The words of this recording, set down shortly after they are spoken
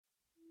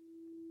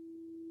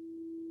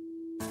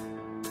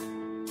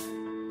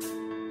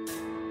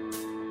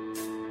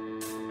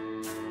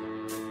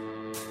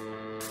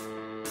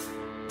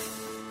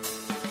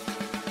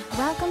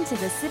Welcome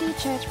to the City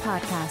Church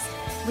Podcast.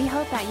 We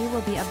hope that you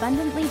will be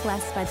abundantly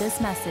blessed by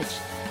this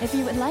message. If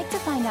you would like to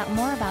find out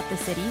more about the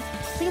city,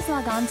 please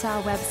log on to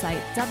our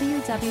website,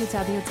 www.thecity.sg.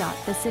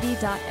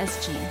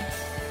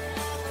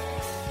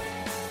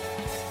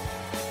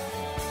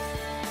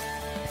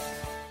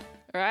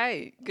 All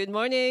right. Good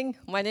morning.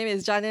 My name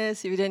is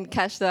Janice. If you didn't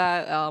catch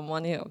that, I'm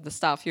one of the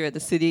staff here at the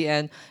city,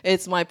 and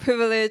it's my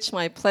privilege,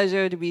 my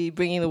pleasure to be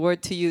bringing the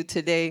word to you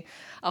today.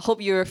 I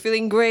hope you're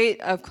feeling great.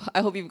 I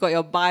hope you've got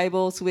your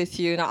Bibles with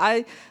you. Now,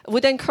 I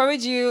would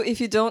encourage you, if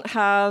you don't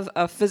have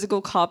a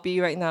physical copy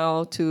right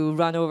now, to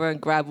run over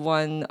and grab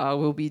one.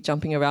 We'll be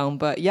jumping around.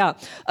 But yeah,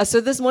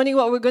 so this morning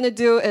what we're going to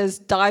do is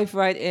dive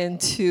right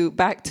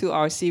back to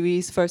our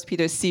series, 1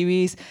 Peter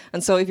series.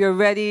 And so if you're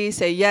ready,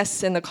 say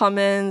yes in the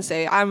comments.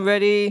 Say, I'm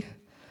ready.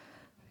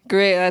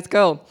 Great, let's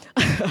go.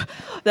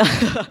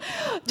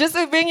 Just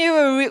to bring you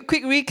a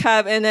quick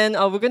recap, and then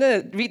we're going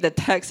to read the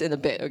text in a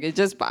bit. Okay,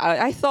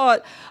 I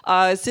thought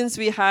since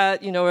we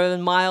had, we're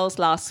in Miles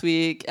last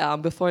week,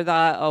 before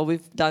that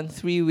we've done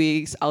 3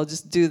 weeks, I'll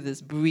just do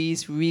this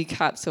breeze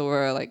recap so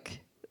we're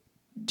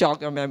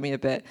jog our memory a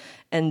bit,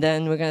 and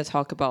then we're going to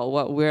talk about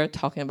what we're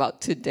talking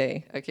about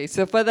today. Okay,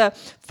 so for the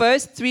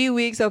first 3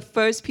 weeks of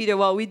 1 Peter,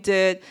 what we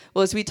did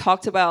was we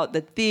talked about the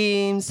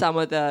themes, some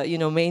of the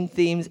main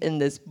themes in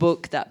this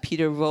book that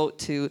Peter wrote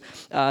to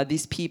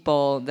these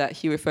people that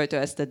he referred to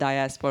as the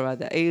diaspora,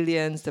 the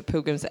aliens, the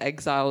pilgrims, the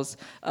exiles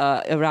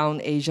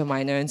around Asia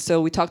Minor. And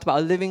so we talked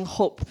about living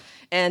hope.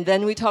 And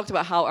then we talked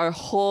about how our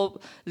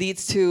hope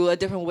leads to a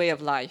different way of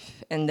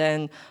life. And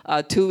then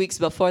 2 weeks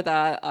before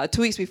that,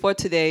 2 weeks before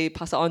today,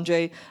 Pastor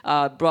Andre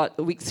brought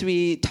week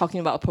 3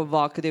 talking about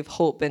provocative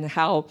hope and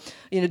how,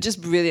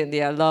 just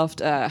brilliantly, I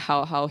loved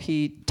how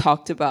he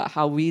talked about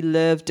how we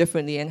live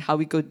differently and how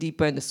we go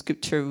deeper in the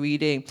scripture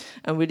reading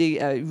and really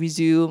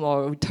resume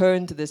or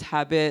return to this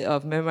habit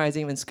of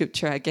memorizing in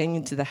scripture, getting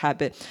into the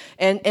habit.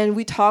 And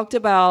we talked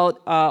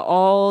about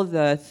all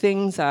the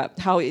things,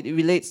 how it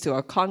relates to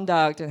our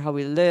conduct and how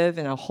we live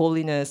in our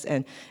holiness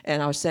and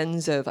our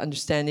sense of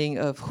understanding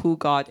of who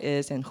God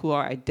is and who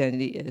our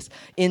identity is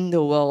in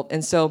the world.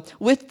 And so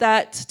with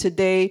that,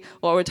 today,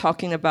 what we're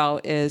talking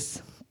about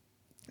is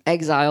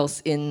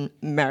exiles in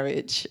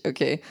marriage,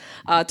 okay?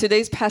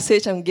 Today's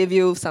passage, I'm going to give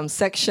you some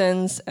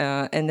sections,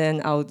 and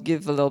then I'll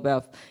give a little bit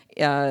of,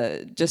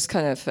 just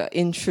kind of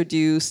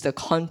introduce the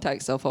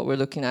context of what we're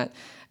looking at,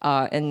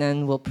 and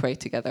then we'll pray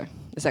together.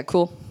 Is that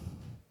cool?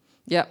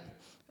 Yeah?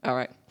 All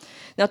right.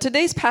 Now,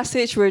 today's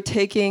passage we're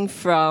taking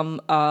from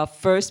 1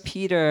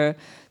 Peter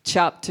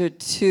chapter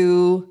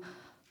 2,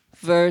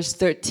 verse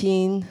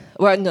 13.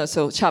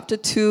 Chapter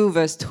 2,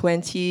 verse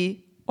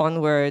 20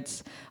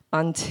 onwards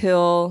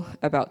until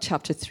about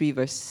chapter 3,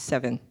 verse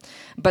 7.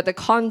 But the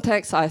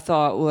context I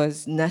thought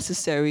was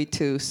necessary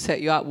to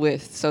set you up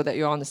with so that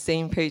you're on the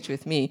same page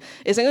with me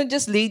is I'm going to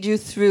just lead you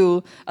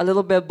through a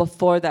little bit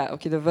before that,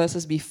 okay, the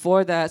verses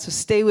before that. So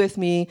stay with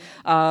me.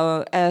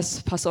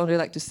 As Pastor Andre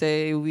like to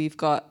say, we've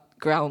got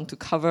ground to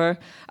cover.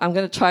 I'm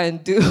going to try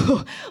and do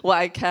what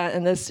I can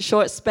in this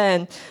short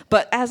span.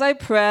 But as I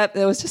prepped,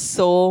 there was just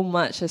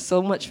there's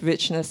so much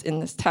richness in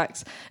this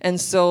text.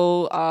 And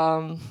so,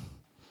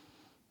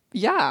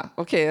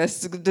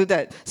 let's do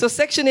that. So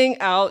sectioning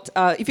out,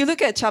 if you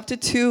look at chapter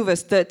 2,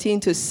 verse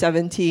 13 to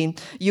 17,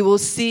 you will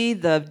see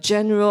the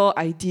general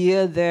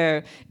idea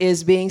there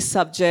is being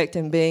subject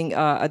and being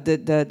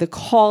the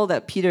call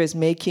that Peter is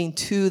making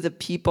to the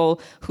people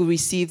who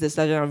receive this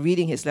letter, or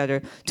reading his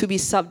letter, to be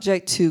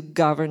subject to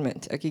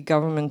government, okay,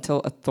 governmental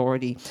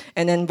authority.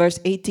 And then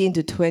verse 18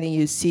 to 20,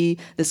 you see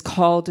this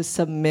call to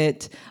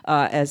submit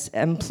as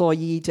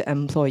employee to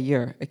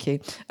employer,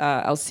 okay.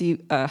 I'll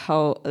see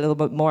how a little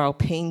bit more I'll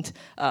paint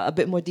a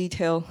bit more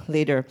detail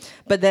later.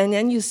 But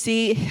then you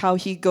see how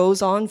he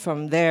goes on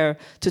from there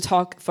to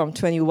talk from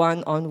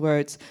 21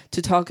 onwards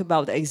to talk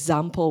about the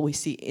example we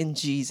see in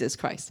Jesus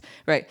Christ,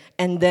 right?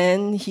 And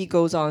then he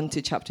goes on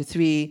to chapter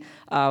 3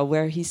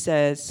 where he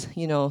says,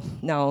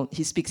 now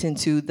he speaks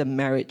into the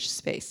marriage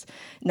space.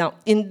 Now,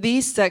 in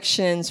these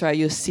sections, right,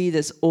 you'll see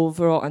this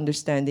overall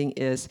understanding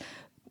is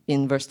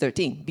in verse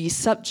 13, be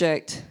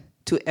subject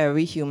to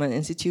every human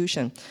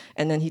institution.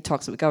 And then he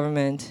talks about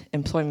government,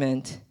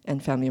 employment,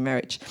 and family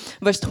marriage.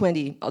 Verse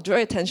 20, I'll draw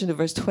your attention to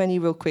verse 20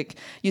 real quick.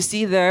 You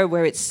see there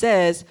where it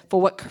says,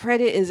 for what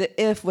credit is it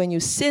if when you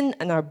sin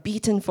and are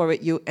beaten for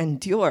it, you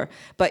endure?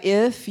 But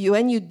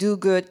when you do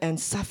good and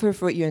suffer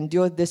for it, you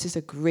endure, this is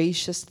a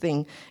gracious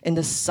thing in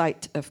the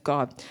sight of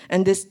God.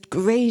 And this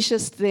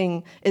gracious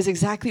thing is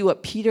exactly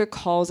what Peter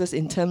calls us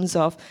in terms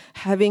of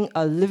having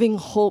a living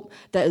hope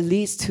that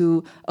leads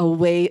to a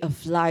way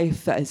of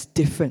life that is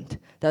different,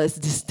 that is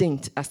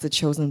distinct as the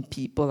chosen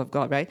people of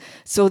God, right?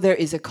 So there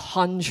is a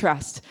contrast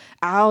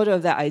out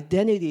of that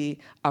identity,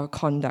 our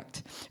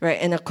conduct, right?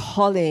 And a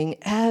calling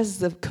as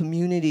the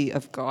community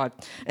of God.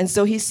 And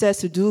so he says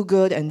to do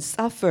good and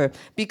suffer,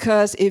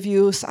 because if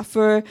you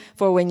suffer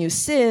for when you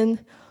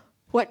sin,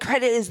 What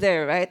credit is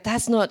there, right?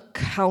 That's not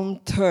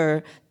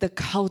counter the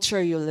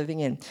culture you're living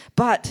in.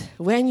 But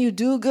when you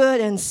do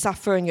good and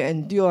suffer and you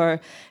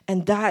endure,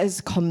 and that is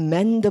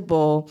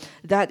commendable,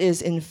 that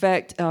is, in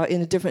fact,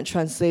 in a different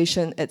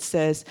translation, it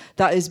says,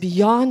 that is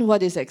beyond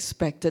what is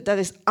expected. That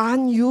is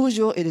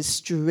unusual. It is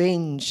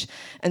strange.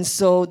 And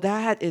so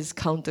that is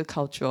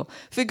countercultural.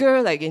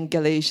 Figure like in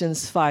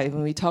Galatians 5,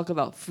 when we talk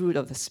about fruit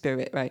of the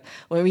Spirit, right?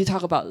 When we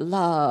talk about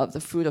love,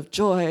 the fruit of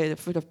joy, the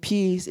fruit of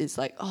peace, it's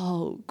like,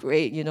 oh,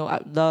 great, I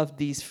love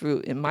these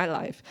fruit in my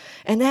life.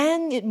 And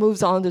then it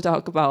moves on to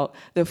talk about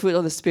the fruit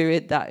of the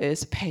Spirit, that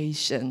is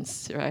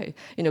patience, right?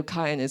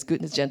 Kindness,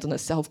 goodness,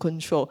 gentleness,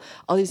 self-control,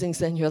 all these things.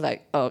 Then you're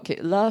like, oh, okay,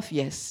 love,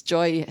 yes,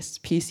 joy, yes,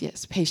 peace,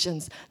 yes,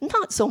 patience,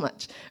 not so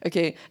much,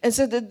 okay? And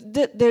so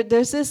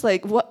there's this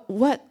like,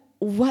 what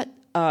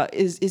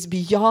is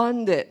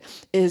beyond it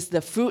is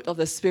the fruit of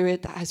the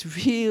Spirit that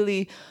is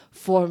really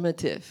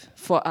formative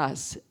for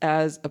us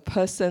as a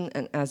person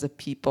and as a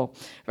people,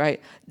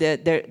 right?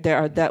 There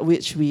are that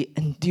which we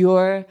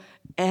endure,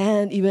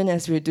 and even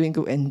as we're doing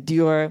good,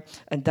 endure,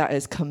 and that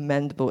is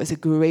commendable. It's a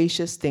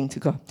gracious thing to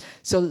God.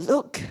 So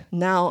look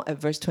now at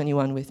verse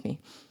 21 with me.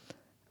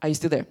 Are you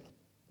still there?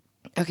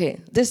 Okay,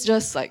 this is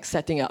just like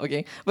setting up,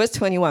 okay? Verse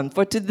 21,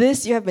 for to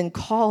this you have been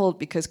called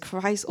because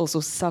Christ also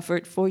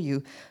suffered for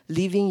you,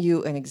 leaving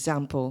you an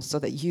example so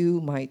that you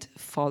might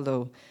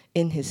follow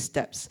in his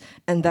steps.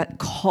 And that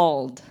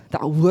called,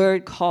 that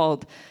word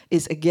called,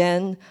 is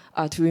again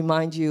to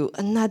remind you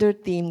another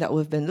theme that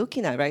we've been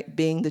looking at, right?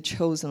 Being the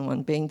chosen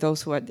one, being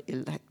those who are the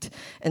elect.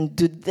 And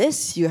to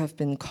this you have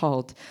been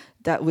called,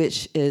 that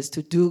which is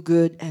to do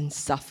good and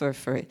suffer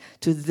for it.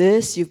 To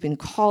this you've been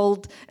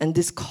called, and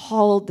this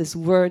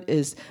word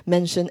is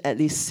mentioned at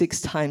least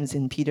 6 times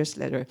in Peter's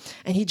letter.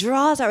 And he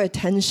draws our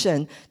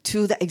attention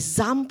to the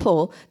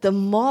example, the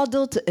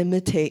model to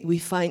imitate we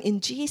find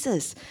in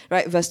Jesus,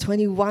 right? Verse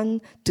 21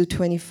 to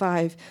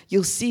 25,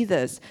 you'll see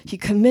this. He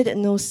committed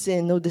no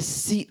sin, no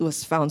deceit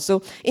was found.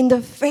 So in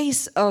the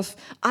face of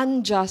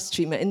unjust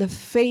treatment, in the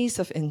face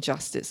of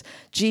injustice,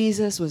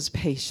 Jesus was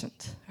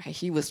patient. Right?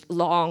 He was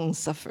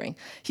long-suffering.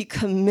 He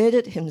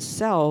committed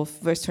himself,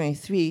 verse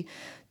 23,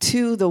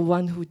 to the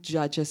one who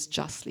judges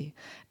justly.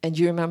 And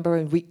you remember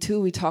in week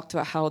 2, we talked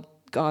about how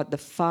God the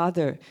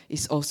Father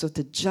is also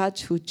the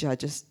judge who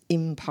judges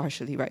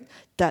impartially, right?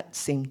 That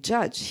same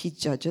judge, he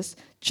judges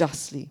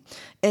justly.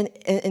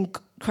 And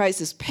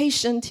Christ is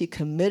patient. He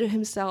committed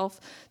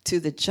himself to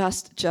the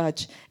just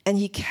judge, and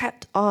he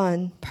kept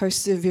on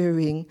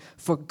persevering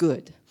for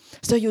good.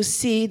 So you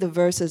see the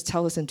verses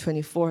tell us in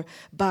 24,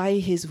 by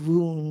his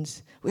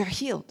wounds we are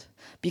healed.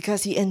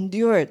 Because he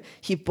endured,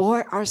 he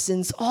bore our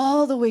sins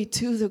all the way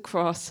to the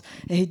cross,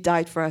 and he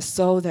died for us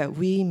so that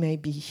we may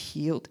be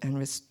healed and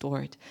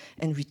restored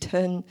and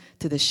return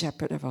to the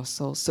shepherd of our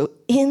souls. So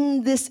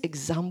in this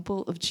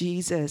example of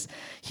Jesus,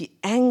 he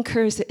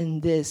anchors it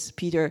in this.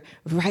 Peter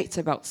writes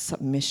about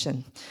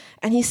submission.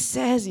 And he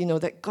says,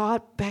 that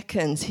God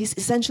beckons. He's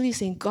essentially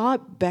saying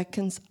God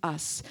beckons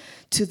us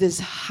to this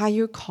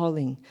higher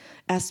calling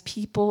as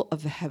people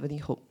of the heavenly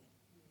hope.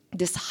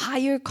 This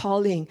higher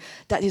calling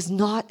that is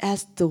not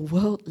as the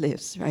world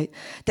lives, right?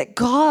 That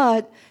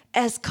God,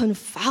 as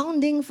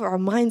confounding for our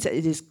minds that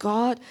it is,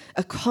 God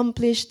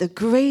accomplished the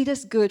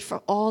greatest good for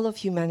all of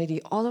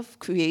humanity, all of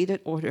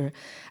created order,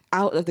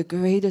 out of the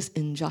greatest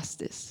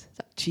injustice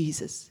that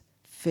Jesus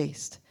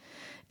faced.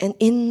 And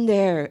in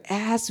there,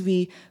 as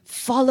we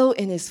follow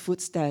in his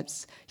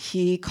footsteps,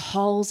 he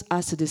calls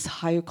us to this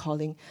higher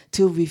calling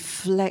to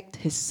reflect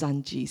his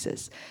son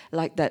Jesus.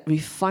 Like that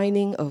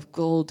refining of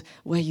gold,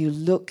 where you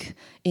look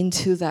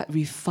into that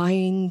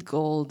refined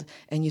gold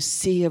and you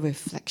see a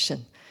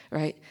reflection,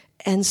 right?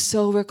 And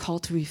so we're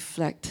called to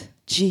reflect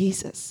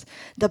Jesus.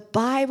 The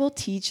Bible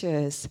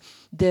teaches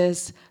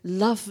this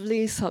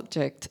lovely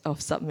subject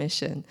of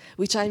submission,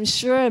 which I'm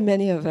sure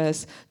many of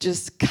us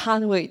just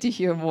can't wait to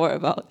hear more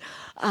about,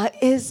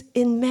 is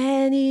in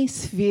many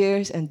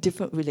spheres and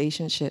different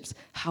relationships,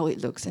 how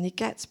it looks. And it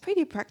gets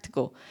pretty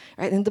practical,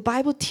 right? And the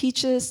Bible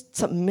teaches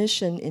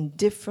submission in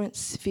different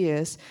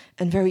spheres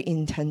and very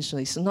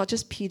intentionally. So not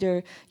just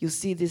Peter, you'll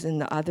see this in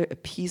the other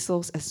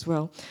epistles as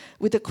well.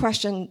 With the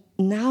question,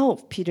 now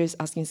Peter is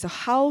asking, so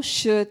how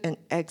should an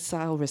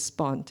exile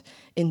respond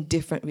in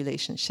different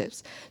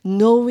relationships?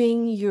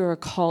 Knowing you're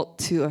called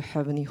to a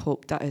heavenly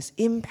hope that is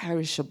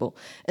imperishable,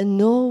 and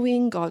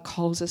knowing God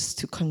calls us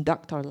to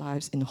conduct our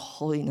lives in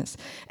holiness,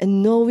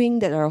 and knowing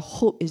that our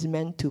hope is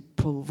meant to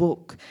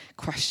provoke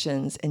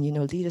questions and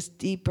lead us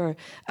deeper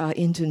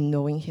into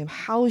knowing him.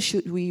 How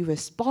should we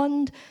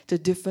respond to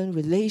different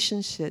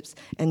relationships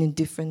and in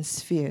different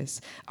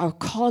spheres? Our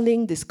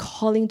calling, this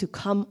calling to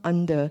come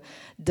under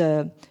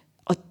the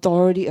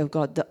authority of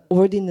God, the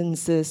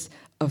ordinances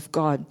of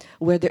God,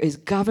 where there is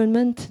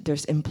government,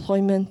 there's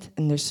employment,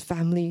 and there's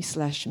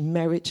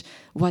family/marriage.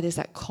 What is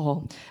that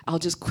call? I'll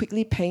just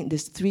quickly paint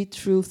these 3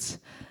 truths.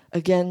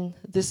 Again,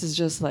 this is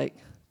just like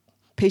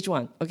page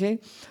 1, okay?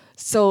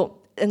 So,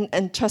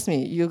 and trust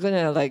me, you're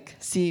gonna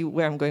see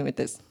where I'm going with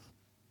this.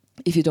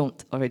 if you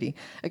don't already.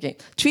 Okay,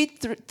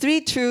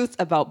 three truths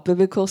about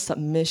biblical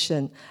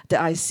submission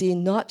that I see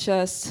not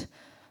just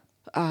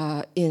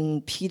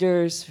in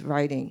Peter's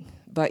writing,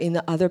 but in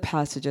the other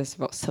passages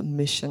about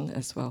submission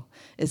as well.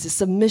 Is the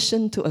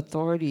submission to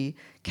authority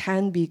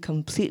can be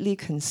completely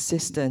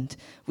consistent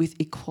with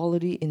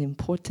equality in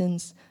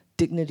importance,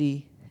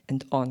 dignity,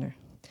 and honor.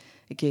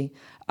 Okay,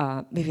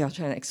 maybe I'll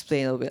try and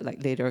explain a little bit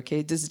like later,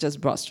 okay? This is just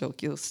broad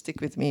stroke. You'll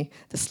stick with me.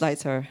 The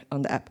slides are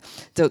on the app.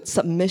 So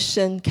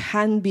submission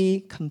can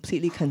be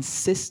completely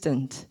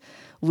consistent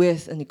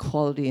with an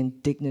equality in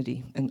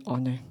dignity and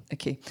honor,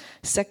 okay?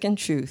 Second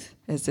truth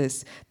is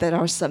this, that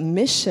our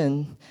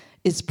submission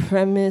is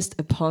premised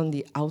upon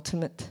the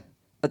ultimate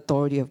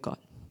authority of God.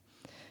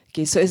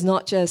 Okay, so it's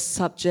not just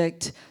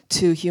subject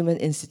to human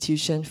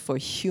institution for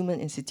human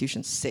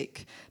institution's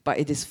sake, but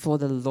it is for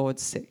the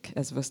Lord's sake,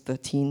 as verse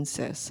 13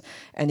 says.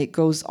 And it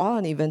goes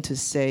on even to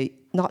say,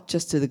 not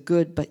just to the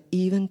good, but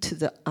even to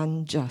the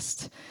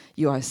unjust.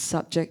 You are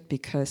subject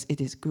because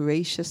it is a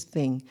gracious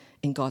thing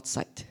in God's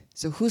sight.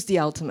 So who's the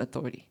ultimate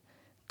authority?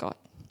 God,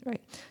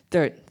 right?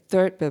 Third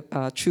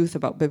truth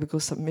about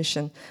biblical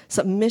submission.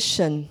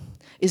 Submission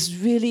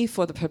is really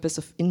for the purpose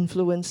of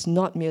influence,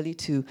 not merely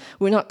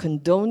we're not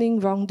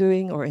condoning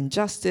wrongdoing or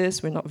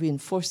injustice, we're not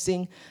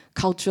reinforcing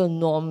cultural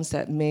norms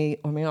that may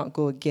or may not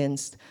go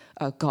against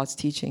God's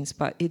teachings,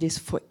 but it is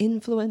for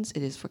influence,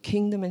 it is for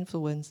kingdom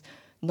influence,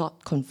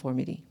 not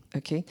conformity,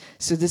 okay?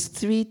 So there's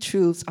three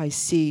truths I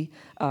see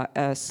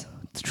as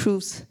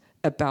truths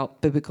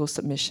about biblical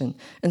submission.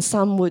 And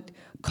some would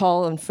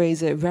call and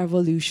phrase it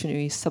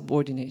revolutionary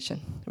subordination,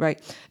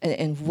 right?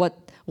 And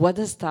what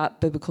does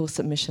that biblical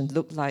submission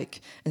look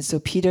like? And so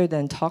Peter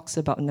then talks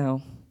about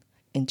now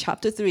in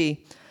chapter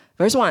 3,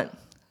 verse 1,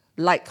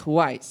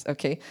 likewise,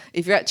 okay?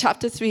 If you're at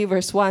chapter 3,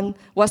 verse 1,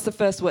 what's the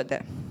first word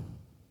there?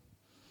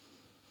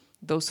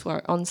 Those who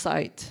are on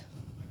site.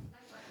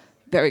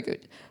 Very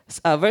good.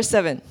 Verse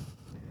 7.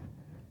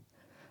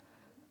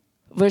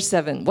 Verse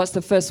 7, what's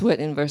the first word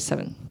in verse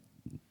 7?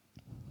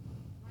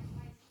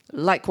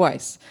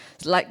 Likewise.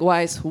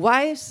 Likewise,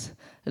 wives,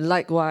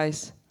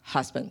 likewise,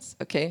 husbands,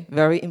 okay?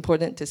 Very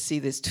important to see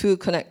these two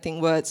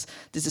connecting words.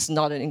 This is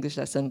not an English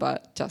lesson,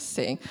 but just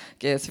saying.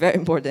 Okay, it's very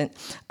important.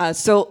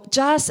 So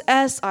just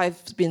as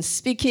I've been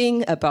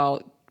speaking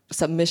about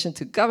submission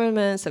to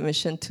government,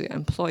 submission to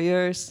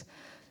employers,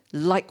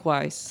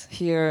 likewise,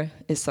 here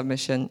is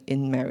submission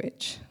in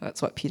marriage.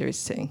 That's what Peter is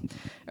saying.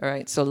 All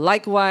right, so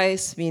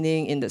likewise,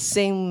 meaning in the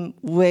same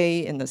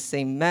way, in the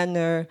same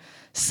manner,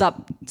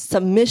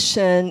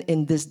 submission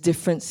in this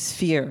different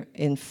sphere,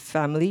 in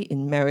family,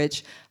 in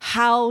marriage.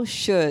 So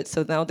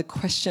now the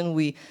question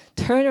we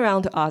turn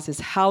around to ask is,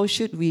 how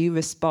should we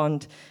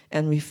respond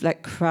and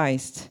reflect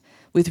Christ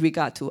with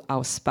regard to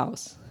our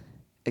spouse,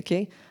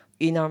 okay,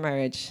 in our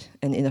marriage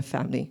and in a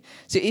family?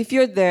 So if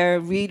you're there,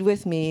 read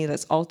with me.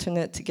 Let's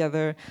alternate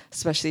together,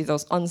 especially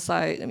those on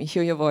site. Let me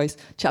hear your voice.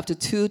 Chapter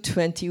 2,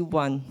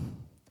 21,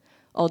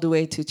 all the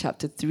way to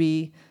chapter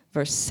 3,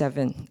 verse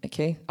 7,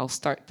 okay? I'll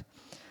start.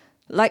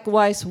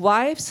 Likewise,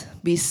 wives,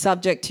 be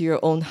subject to your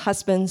own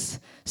husbands,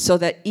 so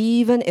that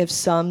even if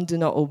some do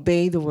not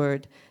obey the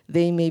word,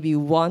 they may be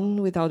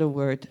won without a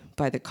word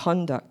by the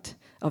conduct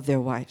of their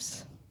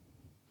wives.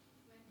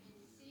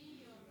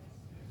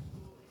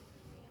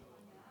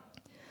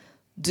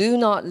 Do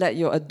not let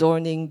your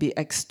adorning be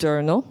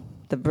external,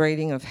 the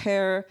braiding of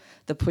hair,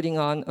 the putting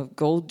on of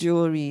gold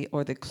jewelry,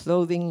 or the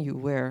clothing you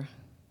wear.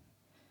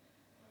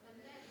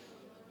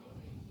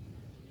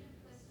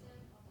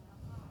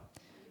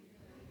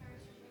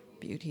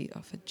 Beauty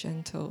of a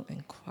gentle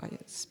and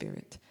quiet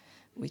spirit,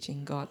 which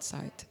in God's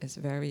sight is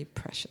very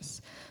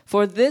precious.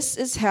 For this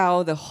is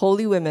how the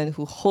holy women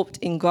who hoped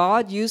in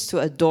God used to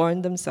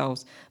adorn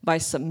themselves, by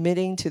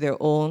submitting to their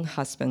own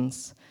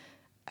husbands.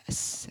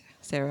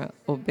 Sarah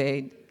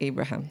obeyed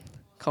Abraham,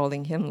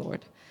 calling him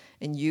Lord.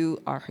 And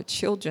you are her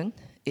children,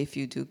 if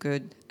you do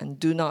good and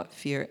do not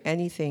fear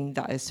anything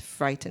that is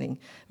frightening.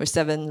 Verse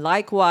 7,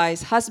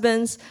 likewise,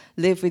 husbands,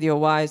 live with your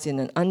wives in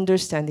an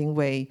understanding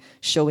way,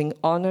 showing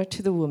honor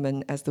to the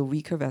woman as the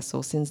weaker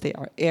vessel, since they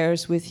are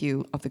heirs with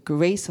you of the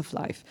grace of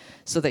life,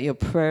 so that your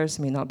prayers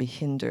may not be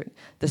hindered.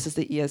 This is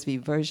the ESV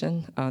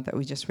version that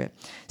we just read.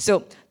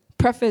 So,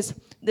 preface,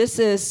 this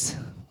is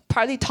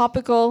partly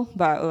topical,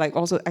 but like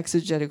also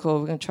exegetical.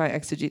 We're going to try to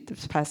exegete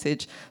this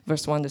passage,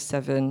 verse 1 to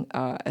 7,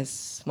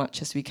 as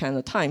much as we can at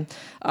a time,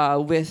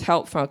 with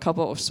help from a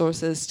couple of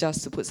sources,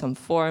 just to put some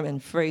form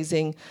and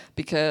phrasing,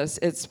 because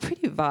it's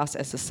pretty vast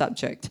as a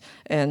subject.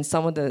 And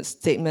some of the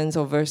statements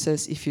or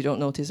verses, if you don't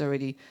notice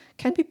already,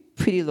 can be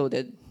pretty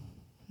loaded.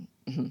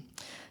 Mm-hmm.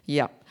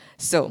 Yeah.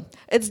 So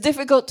it's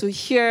difficult to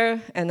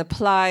hear and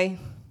apply,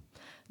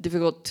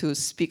 difficult to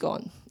speak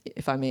on,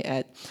 if I may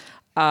add.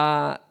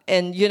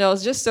 And,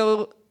 just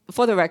so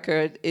for the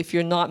record, if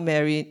you're not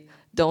married,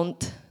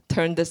 don't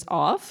turn this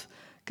off,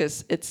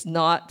 because it's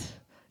not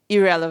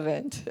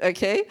irrelevant,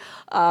 okay?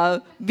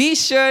 Be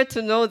sure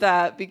to know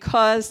that,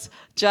 because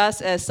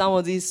just as some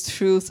of these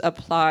truths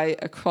apply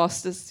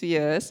across the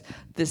spheres,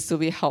 this will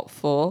be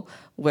helpful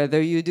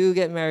whether you do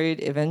get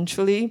married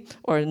eventually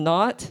or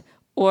not,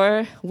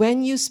 or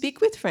when you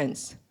speak with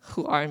friends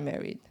who are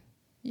married.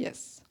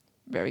 Yes,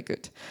 very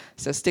good.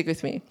 So stick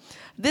with me.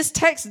 This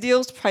text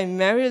deals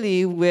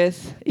primarily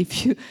with,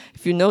 if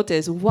you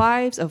notice,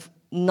 wives of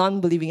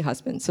non-believing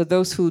husbands. So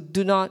those who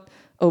do not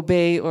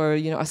obey, or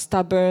are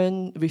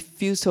stubborn,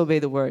 refuse to obey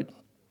the word.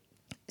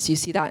 So you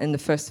see that in the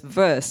first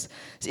verse.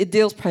 So it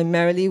deals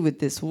primarily with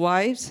these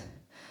wives,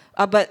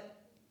 but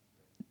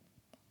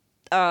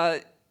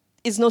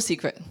it's no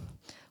secret.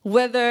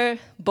 Whether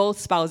both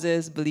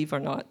spouses believe or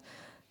not,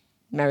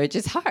 marriage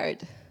is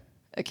hard,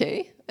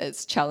 okay?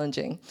 It's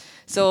challenging.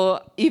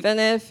 So even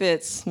if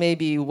it's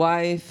maybe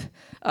wife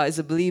is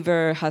a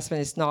believer,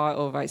 husband is not,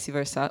 or vice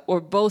versa, or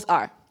both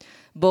are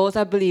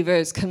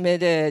believers,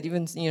 committed,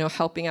 even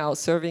helping out,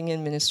 serving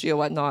in ministry or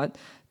whatnot,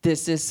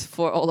 this is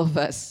for all of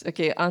us,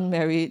 okay?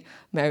 Unmarried,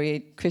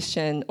 married,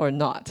 Christian or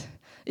not.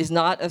 It's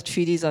not a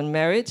treatise on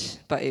marriage,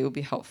 but it will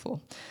be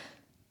helpful.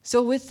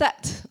 So with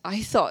that,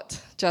 I thought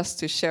just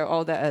to share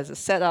all that as a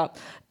setup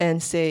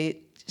and say,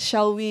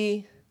 shall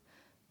we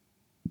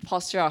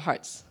posture our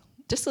hearts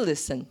just to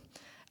listen,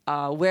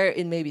 where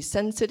it may be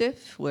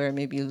sensitive, where it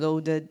may be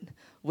loaded,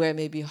 where it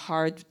may be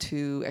hard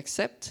to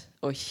accept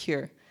or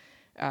hear,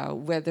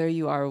 whether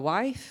you are a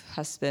wife,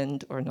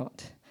 husband, or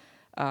not.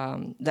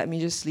 Let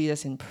me just lead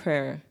us in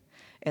prayer.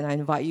 And I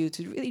invite you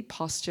to really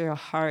posture your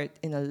heart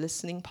in a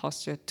listening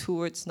posture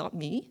towards not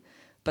me,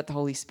 but the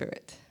Holy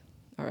Spirit.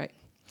 All right.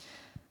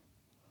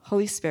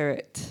 Holy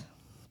Spirit,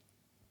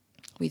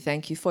 we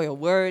thank you for your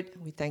word.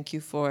 We thank you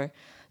for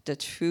the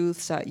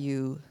truths that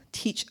you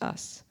teach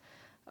us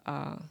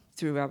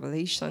through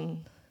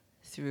revelation,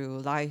 through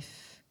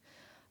life,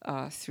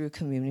 through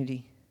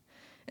community.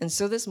 And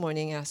so this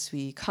morning, as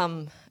we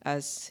come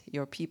as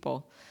your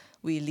people,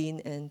 we lean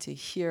in to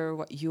hear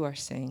what you are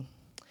saying,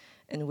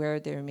 and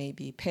where there may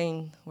be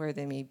pain, where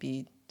there may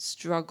be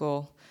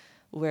struggle,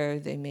 where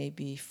there may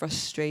be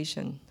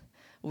frustration,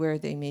 where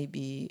there may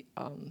be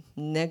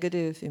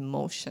negative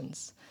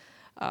emotions.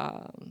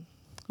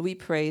 We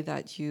pray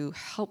that you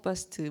help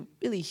us to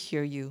really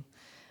hear you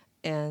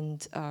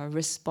and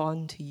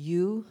respond to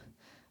you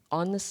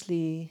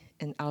honestly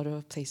and out of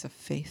a place of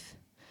faith.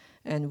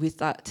 And with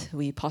that,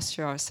 we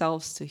posture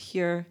ourselves to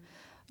hear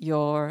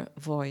your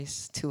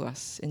voice to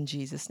us in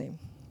Jesus' name.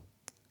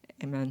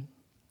 Amen.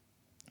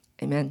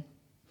 Amen.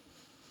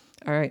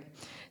 All right.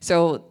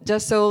 So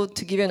just so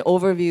to give you an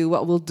overview,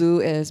 what we'll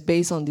do is,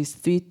 based on these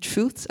three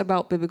truths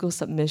about biblical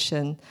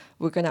submission,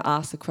 we're going to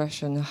ask the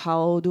question,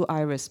 how do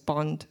I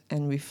respond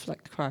and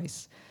reflect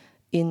Christ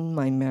in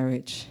my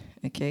marriage,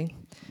 okay?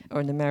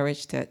 Or the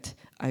marriage that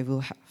I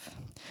will have.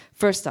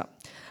 First up,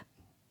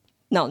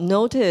 now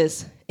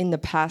notice in the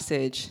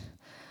passage,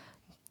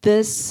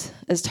 this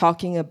is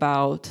talking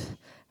about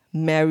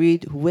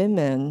married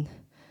women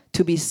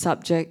to be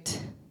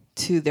subject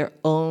to their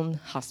own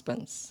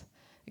husbands,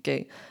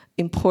 okay?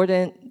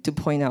 Important to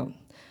point out.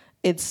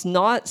 It's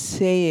not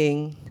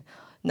saying,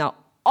 now,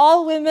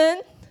 all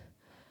women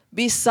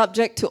be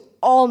subject to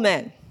all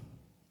men,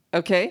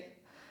 okay?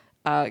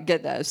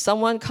 Get that. If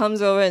someone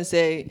comes over and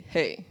say,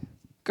 hey,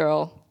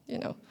 girl,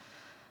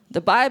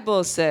 the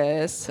Bible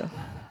says,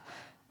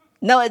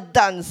 no, it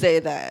doesn't say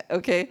that,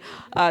 okay?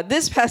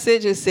 This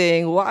passage is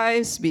saying,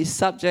 wives, be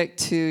subject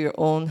to your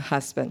own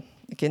husband,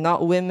 okay?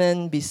 Not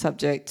women be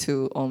subject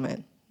to all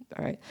men,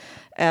 all right?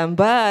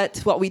 But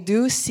what we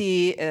do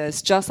see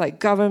is, just like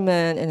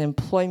government and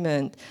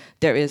employment,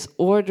 there is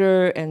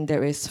order and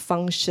there is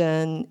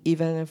function.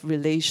 Even if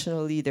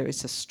relationally there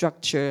is a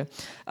structure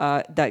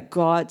that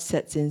God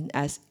sets in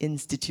as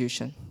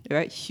institution,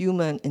 right?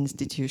 Human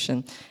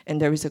institution.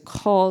 And there is a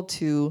call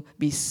to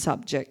be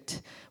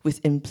subject with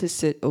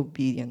implicit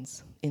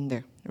obedience in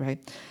there, right?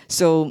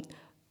 So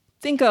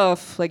think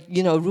of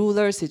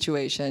ruler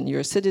situation.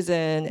 You're a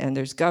citizen and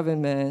there's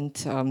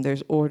government,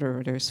 there's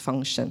order, there's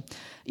function.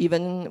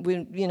 Even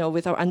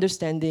with our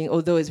understanding,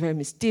 although it's very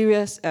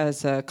mysterious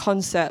as a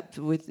concept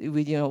with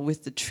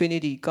the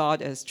Trinity,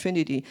 God as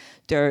Trinity,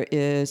 there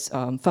is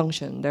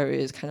function. There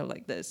is kind of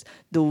like this,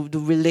 the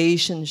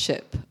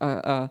relationship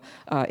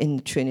in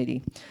the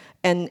Trinity.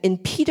 And in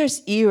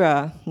Peter's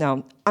era,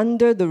 now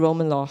under the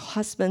Roman law,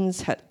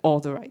 husbands had all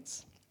the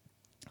rights,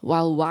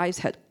 while wives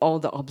had all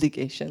the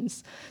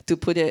obligations, to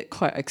put it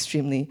quite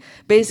extremely.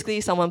 Basically,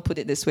 someone put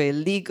it this way: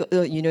 legal,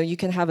 you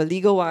can have a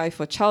legal wife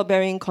for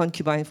childbearing,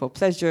 concubine for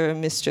pleasure,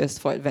 mistress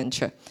for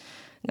adventure.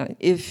 Now,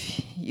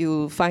 if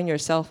you find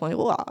yourself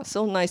wondering, wow,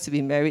 so nice to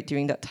be married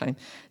during that time,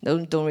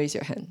 don't raise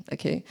your hand,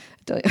 okay?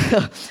 Don't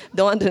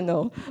want to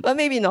know. But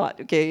maybe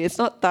not, okay? It's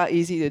not that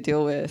easy to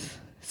deal with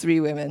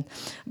 3 women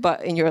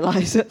but in your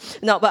lives.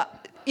 No,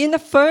 but in the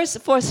first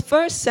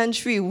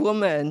century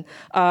woman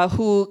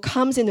who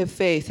comes into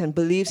faith and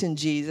believes in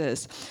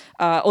Jesus,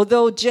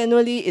 Although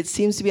generally it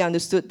seems to be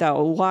understood that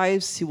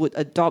wives would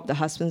adopt the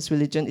husband's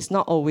religion, it's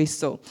not always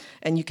so.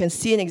 And you can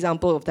see an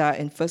example of that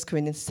in 1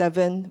 Corinthians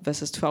 7,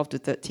 verses 12 to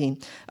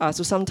 13.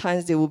 So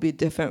sometimes there will be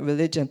different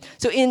religion.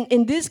 So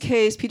in this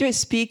case, Peter is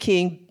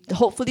speaking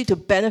hopefully to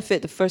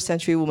benefit the first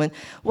century woman.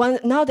 Well,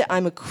 now that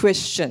I'm a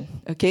Christian,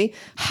 okay,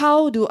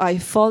 how do I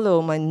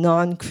follow my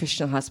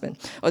non-Christian husband?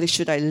 Or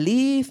should I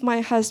leave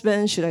my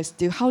husband?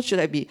 How should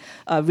I be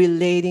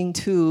relating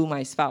to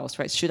my spouse,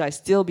 right? Should I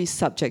still be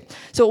subject?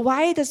 So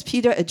why does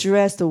Peter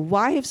address the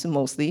wives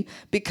mostly?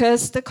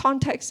 Because the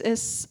context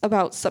is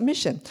about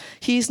submission.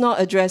 He's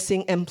not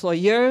addressing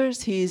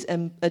employers, he's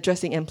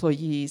addressing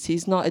employees.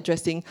 He's not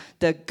addressing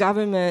the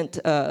government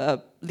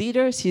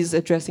leaders, he's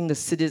addressing the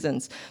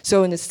citizens.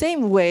 So in the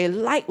same way,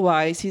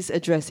 likewise, he's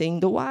addressing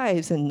the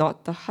wives and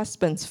not the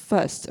husbands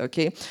first,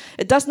 okay?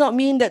 It does not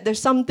mean that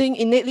there's something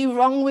innately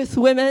wrong with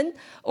women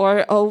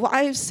or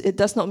wives. It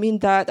does not mean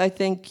that. I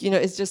think,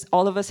 it's just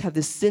all of us have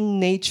this sin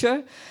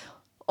nature.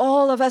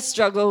 All of us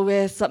struggle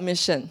with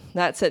submission.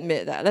 Let's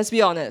admit that. Let's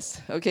be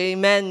honest, okay?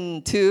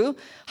 Men too,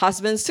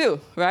 husbands too,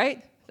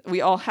 right?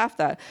 We all have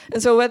that.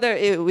 And so whether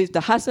if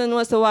the husband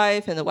was the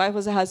wife and the wife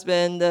was the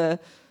husband,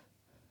 the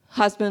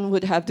husband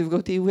would have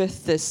difficulty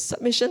with this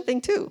submission thing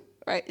too,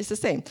 right? It's the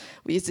same.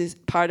 It's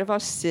part of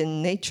our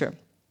sin nature.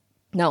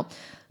 Now,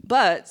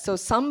 so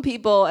some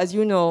people, as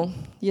you know,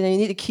 you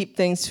need to keep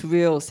things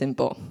real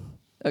simple,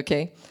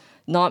 okay?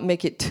 Not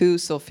make it too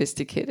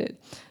sophisticated.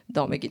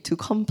 Don't make it too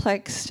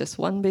complex. Just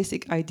one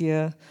basic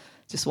idea,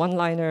 just one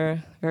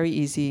liner, very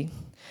easy.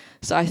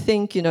 So I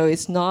think,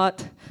 it's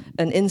not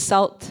an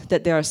insult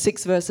that there are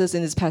 6 verses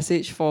in this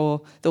passage for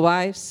the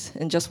wives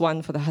and just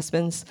one for the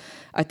husbands.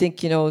 I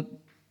think,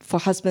 for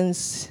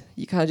husbands,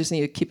 you kind of just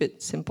need to keep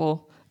it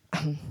simple.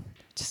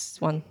 just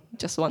one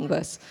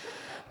verse.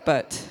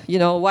 But,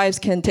 wives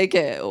can take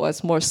it.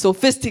 What's more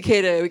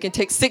sophisticated? We can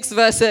take 6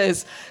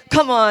 verses.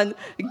 Come on,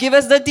 give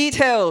us the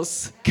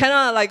details.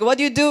 What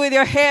do you do with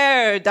your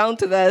hair? Down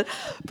to that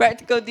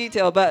practical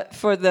detail. But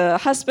for the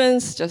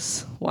husbands,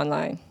 just one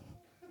line.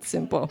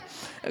 Simple.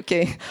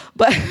 Okay.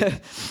 But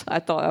I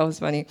thought that was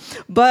funny.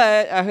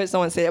 But I heard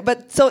someone say it.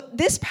 But so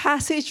this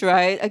passage,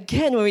 right,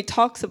 again, when we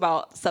talks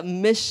about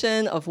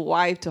submission of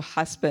wife to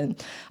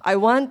husband, I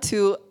want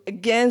to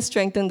again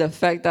strengthen the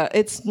fact that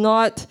it's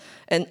not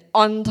an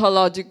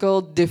ontological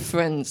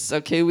difference,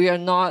 okay? We are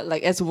not,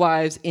 as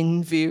wives,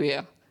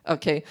 inferior,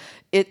 okay?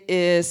 It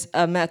is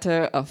a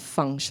matter of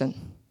function,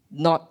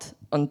 not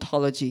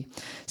ontology.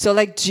 So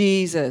like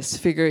Jesus,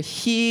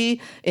 he,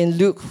 in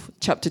Luke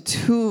chapter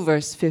 2,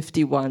 verse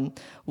 51,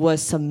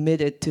 was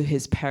submitted to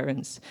his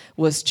parents.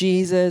 Was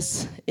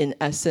Jesus, in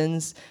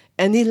essence,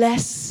 any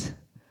less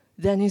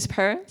than his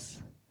parents?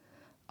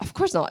 Of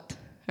course not,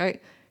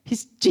 right?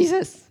 He's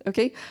Jesus,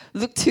 okay?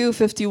 Luke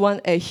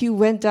 2:51, he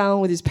went down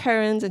with his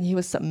parents and he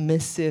was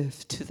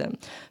submissive to them.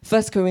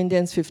 1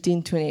 Corinthians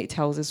 15:28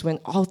 tells us when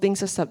all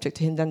things are subject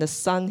to him, then the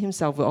Son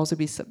himself will also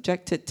be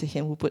subjected to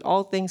him who put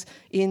all things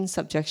in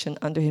subjection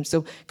under him.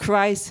 So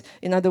Christ,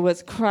 in other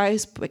words,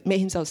 Christ made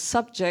himself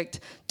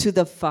subject to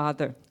the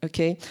Father,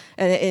 okay?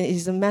 And it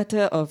is a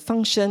matter of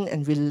function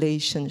and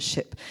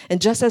relationship.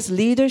 And just as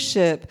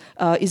leadership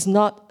is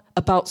not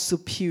about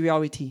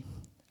superiority,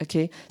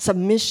 okay?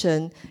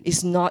 Submission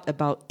is not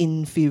about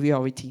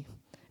inferiority,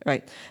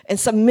 right? And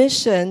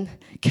submission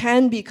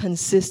can be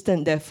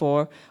consistent,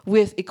 therefore,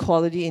 with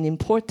equality in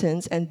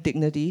importance and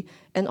dignity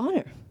and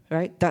honor,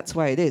 right? That's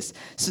why it is.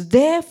 So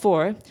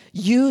therefore,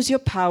 use your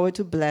power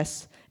to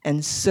bless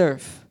and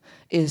serve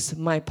is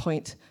my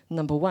point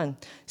number 1.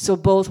 So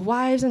both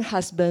wives and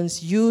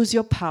husbands, use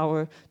your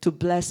power to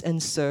bless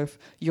and serve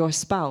your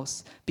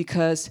spouse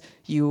because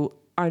you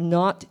are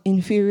not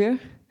inferior,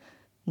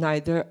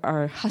 neither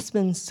are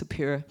husbands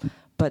superior,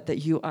 but that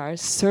you are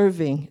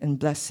serving and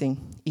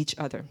blessing each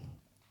other.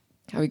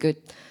 Are we good?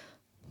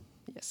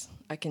 Yes,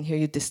 I can hear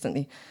you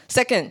distantly.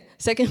 Second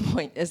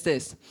point is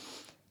this.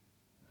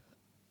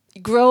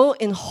 Grow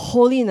in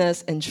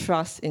holiness and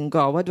trust in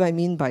God. What do I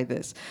mean by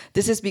this?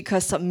 This is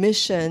because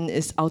submission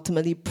is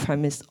ultimately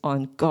premised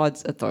on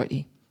God's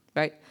authority,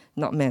 right?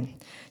 Not man.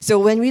 So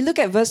when we look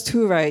at verse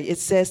 2, right, it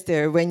says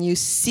there, when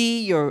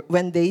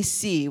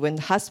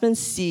husbands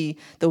see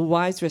the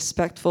wife's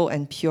respectful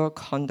and pure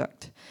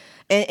conduct.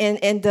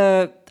 And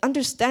the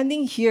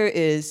understanding here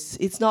is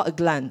it's not a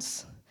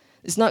glance.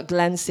 It's not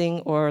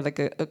glancing or like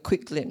a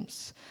quick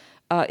glimpse.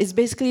 It's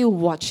basically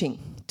watching,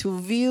 to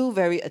view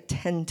very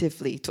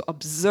attentively, to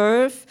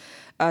observe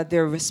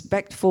their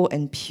respectful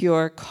and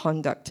pure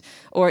conduct.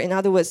 Or in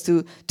other words,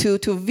 to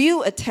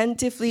view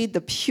attentively the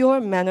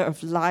pure manner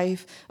of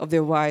life of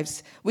their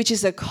wives, which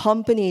is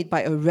accompanied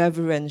by a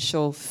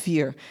reverential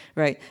fear,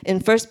 right?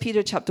 In 1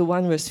 Peter chapter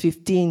 1, verse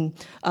 15,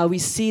 we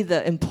see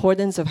the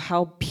importance of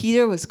how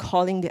Peter was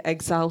calling the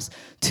exiles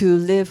to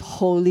live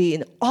holy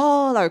in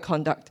all our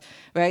conduct,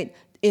 right?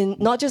 in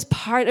not just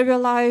part of your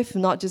life,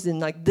 not just in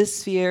like this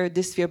sphere,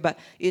 but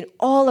in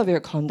all of your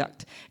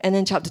conduct. And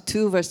then chapter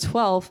 2, verse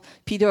 12,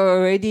 Peter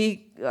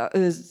already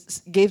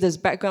gave this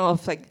background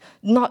of like,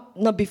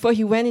 not before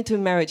he went into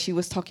marriage, he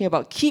was talking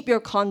about keep your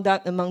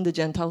conduct among the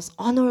Gentiles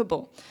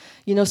honorable,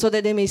 so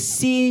that they may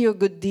see your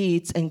good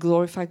deeds and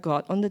glorify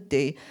God on the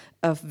day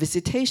of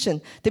visitation.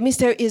 That means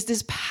there is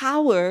this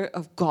power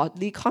of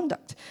godly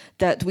conduct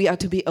that we are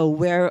to be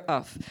aware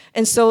of.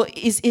 And so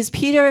is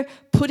Peter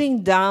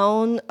putting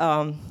down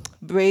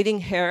braiding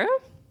hair?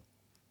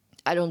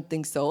 I don't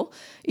think so.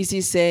 Is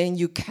he saying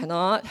you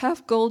cannot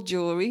have gold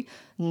jewelry?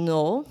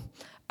 No.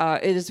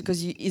 Is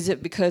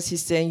it because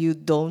he's saying you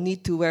don't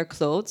need to wear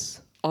clothes?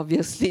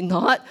 Obviously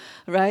not,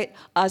 right?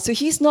 So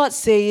he's not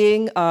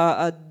saying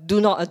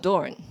do not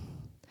adorn.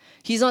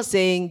 He's not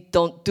saying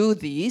don't do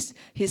these.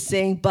 He's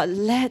saying, but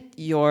let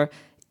your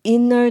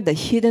inner, the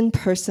hidden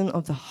person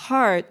of the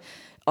heart,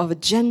 of a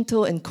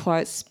gentle and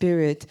quiet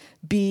spirit,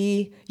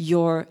 be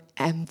your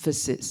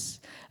emphasis.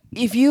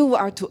 If you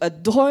are to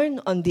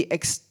adorn on the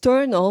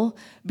external,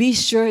 be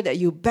sure that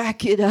you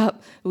back it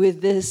up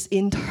with this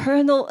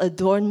internal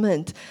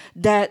adornment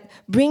that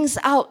brings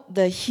out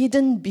the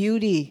hidden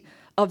beauty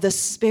of the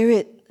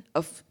spirit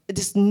of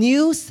this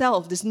new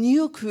self, this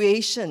new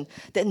creation,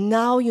 that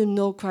now you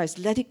know Christ.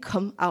 Let it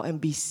come out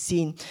and be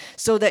seen,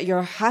 so that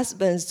your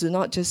husbands does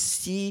not just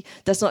see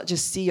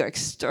your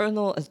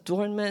external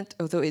adornment,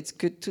 although it's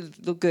good to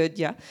look good,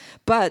 yeah,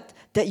 but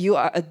that you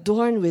are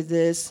adorned with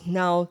this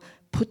now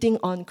putting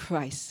on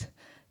Christ,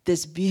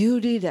 this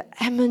beauty that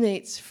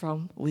emanates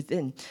from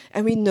within.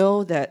 And we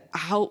know that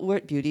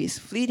outward beauty is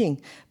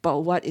fleeting, but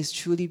what is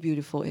truly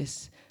beautiful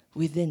is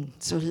within.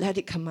 So let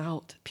it come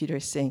out, Peter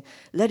is saying.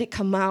 Let it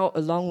come out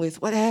along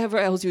with whatever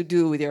else you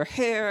do with your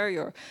hair,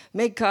 your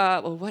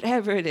makeup, or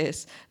whatever it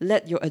is.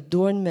 Let your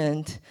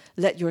adornment,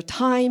 let your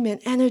time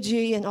and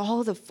energy and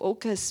all the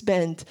focus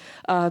spent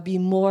be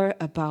more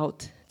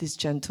about this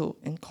gentle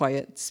and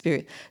quiet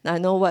spirit. Now I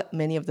know what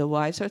many of the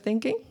wives are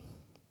thinking.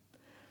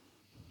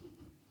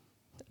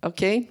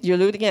 Okay, you're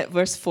looking at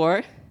verse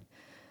 4,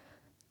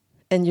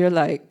 and you're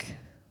like,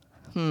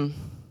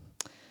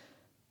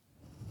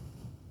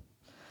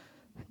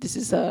 this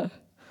is a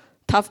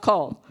tough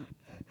call.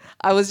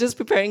 I was just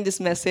preparing this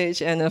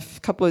message, and a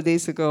couple of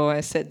days ago,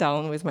 I sat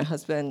down with my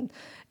husband,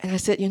 and I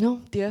said,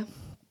 dear,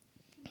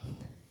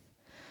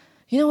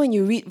 when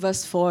you read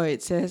verse 4,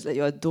 it says that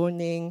you're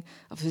adorning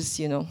of this,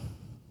 your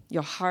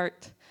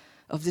heart,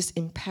 of this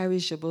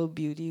imperishable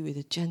beauty with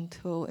a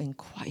gentle and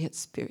quiet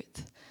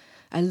spirit.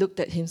 I looked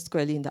at him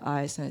squarely in the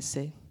eyes, and I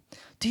said,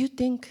 do you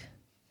think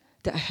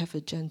that I have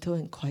a gentle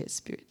and quiet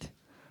spirit?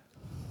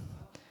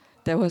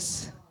 There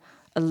was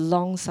a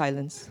long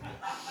silence.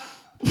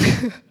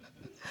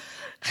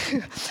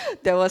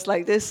 There was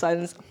like this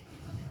silence.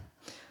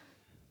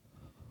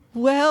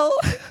 Well,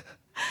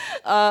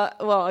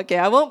 okay,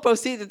 I won't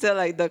proceed to tell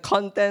like the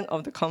content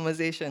of the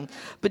conversation,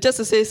 but just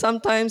to say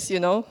sometimes,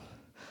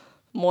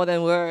 more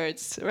than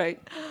words,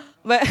 right?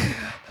 But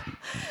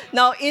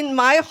now in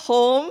my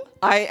home,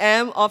 I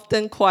am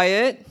often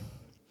quiet.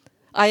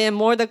 I am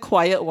more the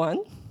quiet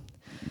one.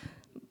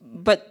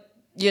 But,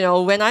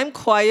 when I'm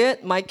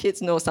quiet, my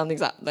kids know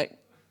something's up. Like,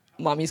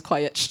 mommy's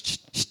quiet. Shh, shh,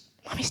 shh.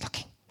 Mommy's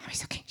looking.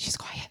 She's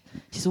quiet.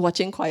 She's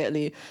watching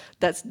quietly.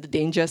 That's the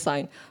danger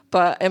sign.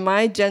 But am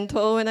I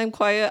gentle when I'm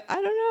quiet? I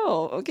don't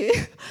know, okay?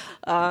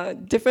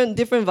 Different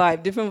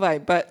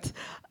vibe. But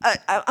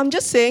I'm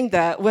just saying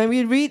that when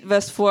we read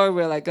verse 4,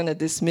 we're like going to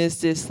dismiss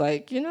this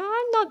like, I'm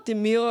not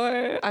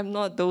demure. I'm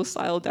not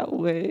docile that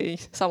way.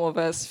 Some of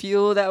us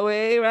feel that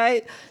way,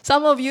 right?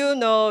 Some of you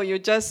know you're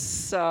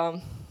just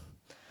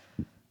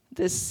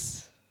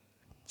this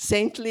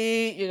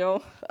saintly,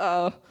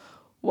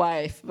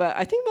 wife. But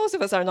I think most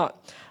of us are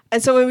not.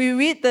 And so when we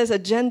read there's a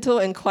gentle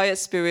and quiet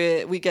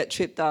spirit, we get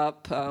tripped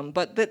up.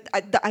 But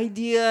the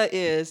idea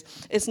is,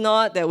 it's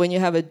not that when you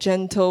have a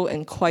gentle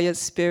and quiet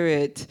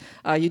spirit,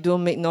 you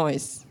don't make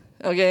noise,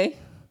 okay?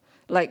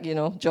 Like,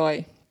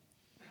 joy.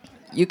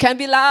 You can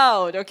be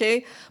loud,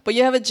 okay? But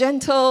you have a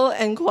gentle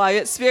and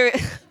quiet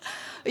spirit.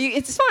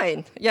 It's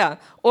fine, yeah.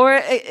 Or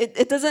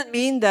it doesn't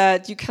mean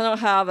that you cannot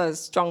have a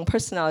strong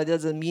personality. It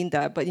doesn't mean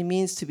that, but it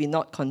means to be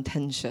not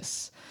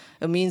contentious.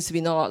 It means to be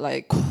not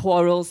like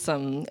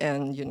quarrelsome,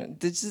 and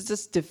this is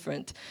just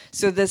different.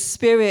 So the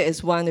spirit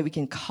is one that we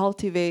can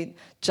cultivate,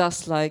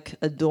 just like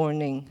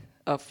adorning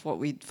of what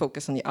we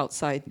focus on the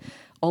outside.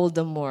 All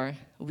the more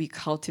we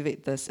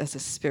cultivate this as a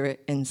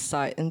spirit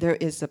inside. And there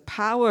is a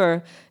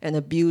power and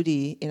a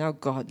beauty in our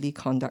godly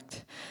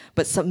conduct.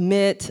 But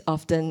submit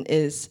often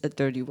is a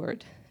dirty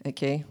word,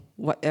 okay?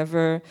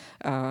 Whatever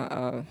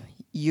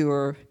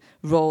your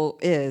role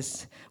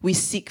is, we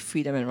seek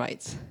freedom and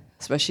rights,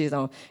 especially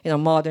in our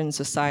modern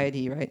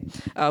society, right?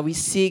 We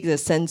seek the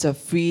sense of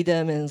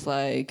freedom, and it's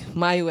like,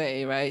 my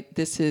way, right?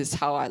 This is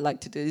how I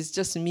like to do it. It's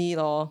just me,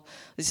 lor.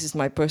 This is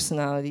my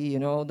personality,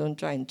 don't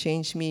try and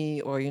change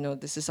me, or,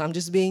 I'm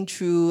just being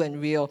true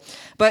and real.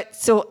 But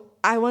so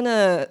I want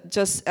to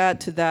just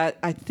add to that.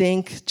 I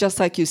think just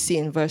like you see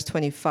in verse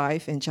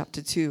 25 in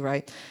chapter 2,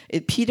 right?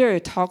 Peter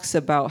talks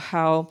about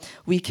how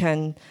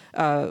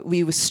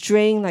we were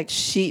straying like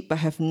sheep, but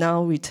have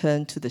now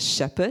returned to the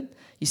shepherd.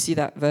 You see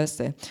that verse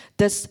there.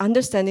 This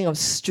understanding of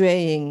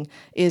straying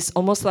is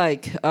almost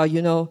like,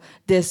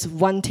 this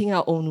wanting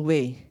our own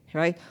way,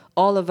 right?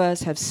 All of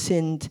us have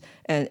sinned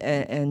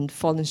and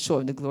fallen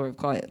short of the glory of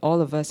God.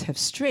 All of us have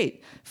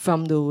strayed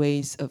from the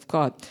ways of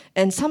God.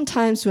 And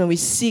sometimes when we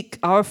seek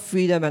our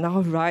freedom and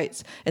our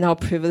rights and our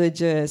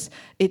privileges,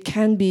 it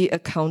can be a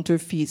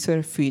counterfeit sort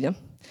of freedom.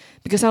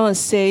 Because I want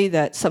to say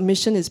that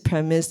submission is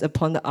premised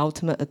upon the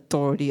ultimate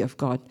authority of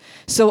God.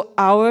 So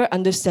our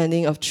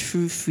understanding of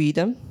true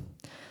freedom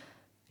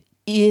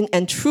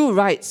and true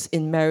rights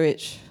in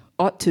marriage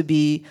ought to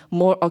be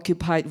more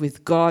occupied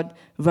with God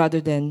rather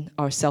than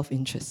our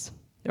self-interest,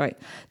 right?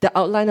 The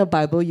outline of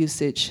Bible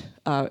usage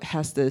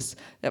has this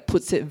that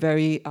puts it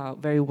very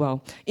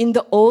well. In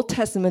the Old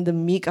Testament, the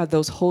meek are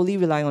those wholly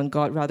relying on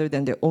God rather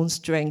than their own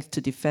strength to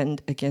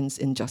defend against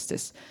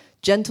injustice.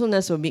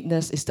 Gentleness or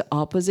meekness is the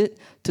opposite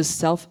to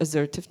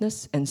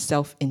self-assertiveness and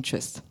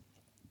self-interest.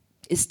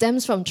 It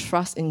stems from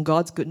trust in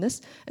God's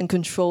goodness and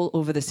control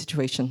over the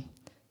situation.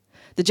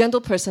 The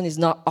gentle person is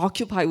not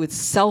occupied with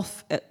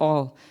self at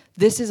all.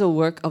 This is a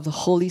work of the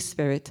Holy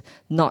Spirit,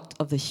 not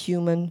of the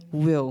human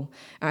will.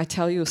 And I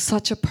tell you,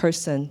 such a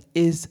person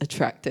is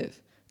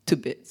attractive to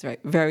bits, right?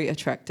 Very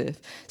attractive.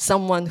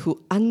 Someone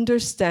who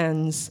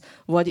understands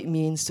what it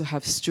means to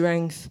have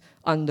strength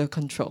under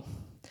control.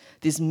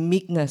 This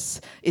meekness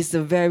is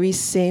the very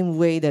same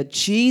way that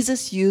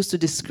Jesus used to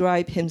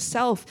describe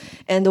himself.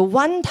 And the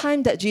one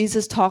time that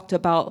Jesus talked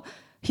about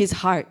his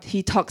heart,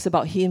 he talks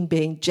about him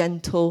being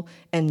gentle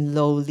and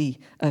lowly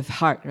of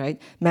heart,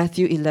 right?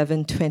 Matthew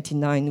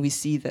 11:29, we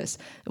see this,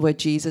 where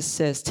Jesus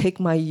says, "Take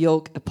my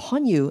yoke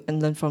upon you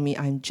and learn from me.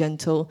 I am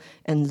gentle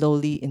and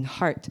lowly in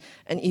heart."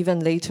 And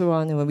even later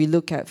on, when we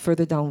look at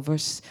further down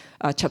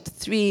chapter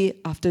 3,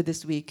 after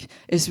this week,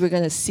 we're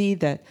going to see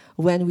that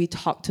when we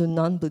talk to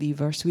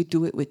non-believers, we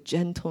do it with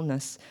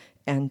gentleness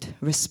and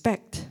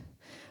respect.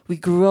 We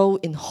grow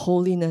in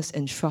holiness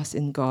and trust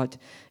in God,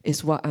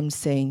 is what I'm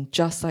saying,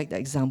 just like the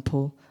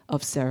example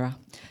of Sarah.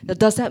 Now,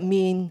 does that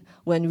mean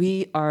when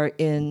we are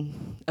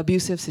in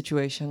abusive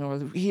situation or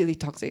really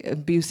toxic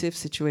abusive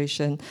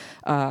situation,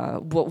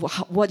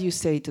 what do you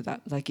say to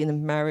that? Like in a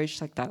marriage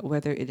like that,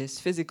 whether it is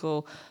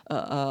physical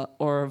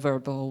or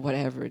verbal,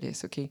 whatever it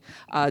is, okay?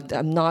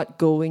 I'm not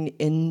going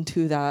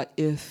into that.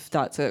 If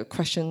that's a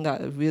question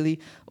that really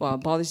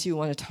bothers you,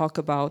 want to talk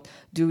about,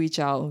 do reach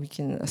out. We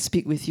can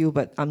speak with you,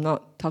 but I'm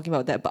not talking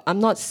about that. But I'm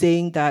not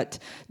saying that.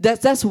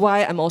 That's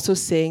why I'm also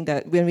saying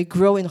that when we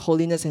grow in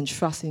holiness and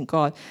trust in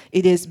God,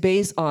 it is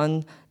based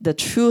on the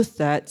truth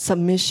that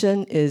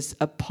submission is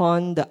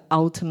upon the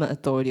ultimate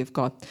authority of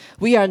God.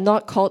 We are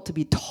not called to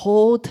be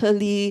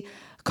totally,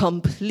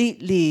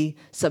 completely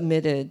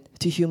submitted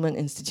to human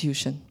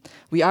institution.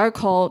 We are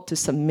called to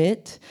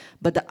submit,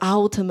 but the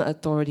ultimate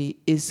authority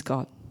is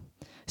God.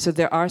 So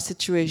there are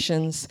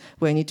situations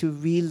where I need to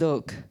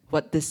relook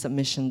what this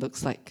submission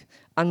looks like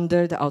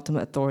under the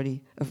ultimate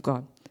authority of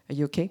God. Are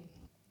you okay?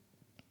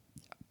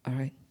 All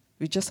right.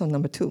 We're just on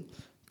number 2.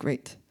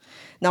 Great.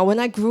 Now, when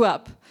I grew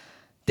up,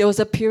 there was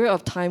a period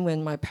of time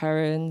when my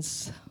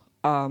parents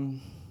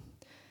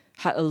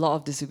had a lot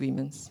of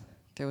disagreements.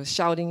 There was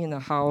shouting in the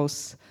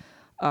house,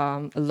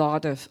 a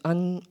lot of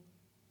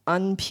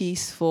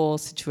unpeaceful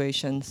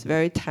situations,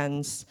 very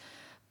tense.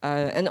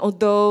 And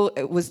although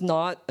it was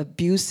not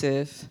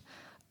abusive,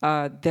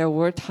 there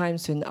were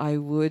times when I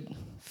would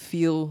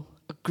feel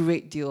a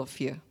great deal of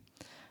fear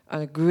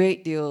and a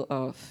great deal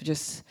of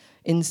just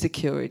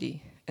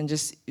insecurity and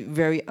just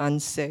very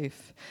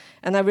unsafe.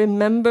 And I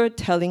remember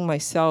telling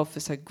myself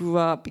as I grew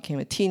up, became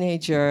a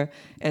teenager,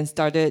 and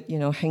started,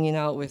 hanging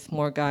out with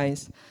more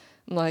guys,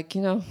 I'm like,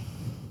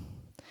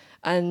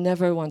 I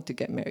never want to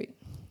get married,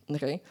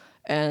 okay?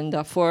 And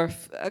for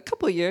a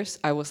couple of years,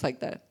 I was like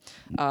that.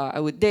 I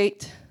would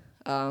date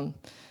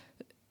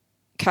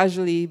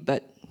casually,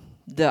 but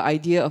the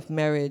idea of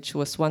marriage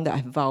was one that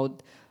I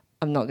vowed,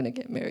 I'm not going to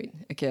get married.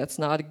 Okay, that's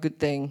not a good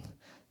thing,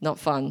 not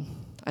fun.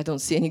 I don't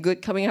see any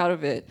good coming out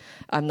of it.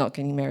 I'm not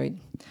getting married.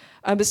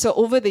 But so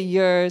over the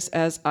years,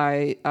 as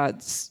I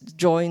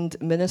joined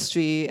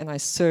ministry and I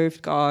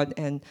served God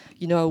and,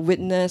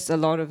 witnessed a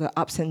lot of the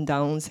ups and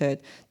downs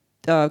that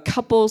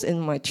couples in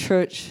my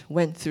church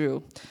went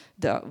through,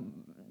 the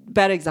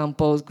bad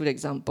examples, good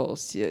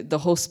examples, the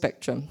whole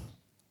spectrum.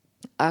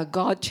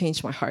 God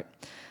changed my heart.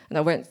 And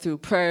I went through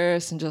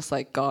prayers and just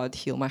like, God,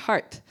 heal my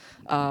heart.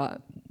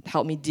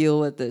 Help me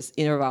deal with this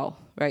inner vow,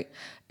 right?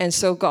 And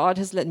so God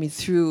has led me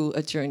through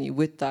a journey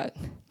with that.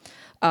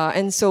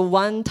 And so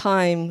one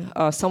time,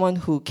 someone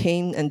who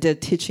came and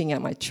did teaching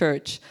at my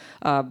church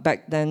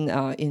back then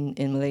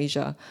in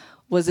Malaysia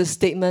was a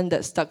statement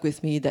that stuck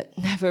with me that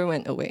never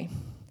went away.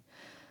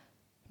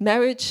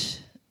 Marriage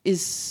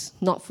is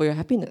not for your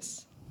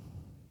happiness.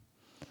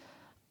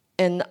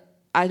 And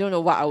I don't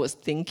know what I was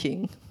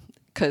thinking,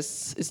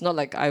 because it's not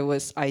like I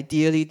was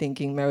ideally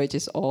thinking marriage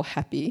is all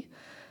happy.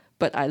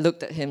 But I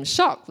looked at him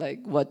shocked, like,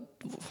 what?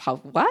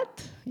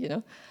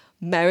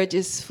 Marriage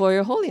is for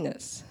your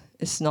holiness.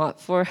 It's not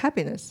for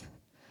happiness.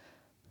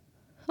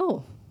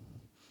 Oh,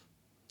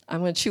 I'm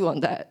going to chew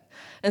on that.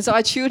 And so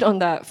I chewed on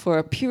that for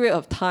a period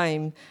of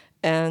time,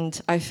 and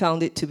I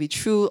found it to be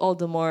true all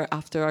the more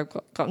after I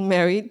got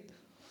married.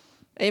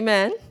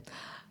 Amen.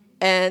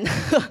 And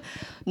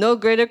no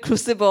greater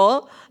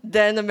crucible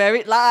than a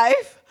married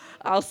life,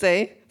 I'll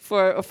say,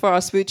 for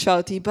our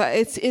spirituality. But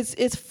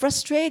it's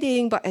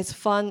frustrating, but it's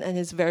fun, and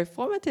it's very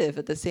formative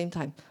at the same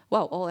time.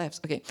 Wow, all F's.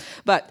 Okay.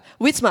 But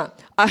Wisma,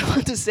 I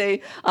want to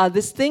say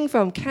this thing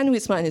from Ken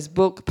Wisma in his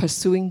book,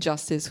 Pursuing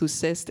Justice, who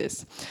says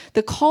this.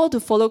 The call to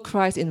follow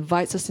Christ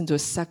invites us into a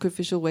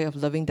sacrificial way of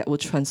living that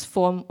will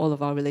transform all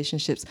of our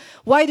relationships.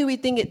 Why do we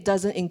think it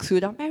doesn't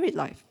include our married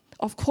life?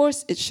 Of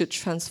course, it should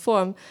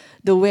transform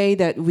the way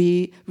that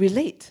we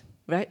relate,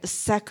 right? The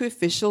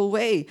sacrificial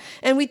way.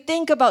 And we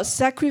think about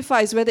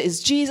sacrifice, whether it's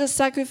Jesus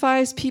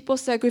sacrifice, people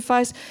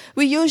sacrifice.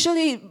 We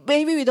usually,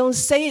 maybe we don't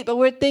say it, but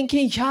we're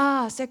thinking,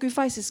 yeah,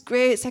 sacrifice is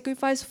great.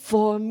 Sacrifice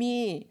for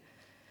me,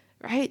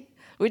 right?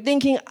 We're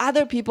thinking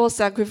other people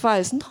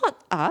sacrifice,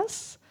 not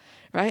us,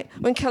 right?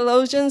 When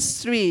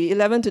Colossians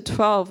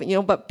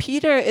 3:11-12, but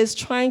Peter is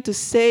trying to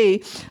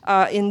say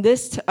in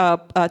this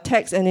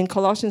text, and in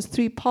Colossians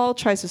 3, Paul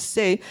tries to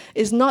say,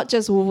 is not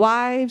just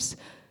wives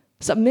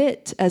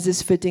submit as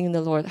is fitting in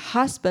the Lord.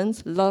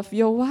 Husbands, love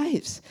your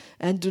wives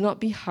and do not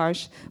be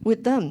harsh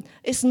with them.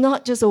 It's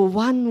not just a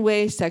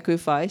one-way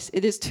sacrifice.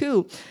 It is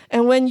two.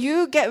 And when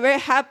you get very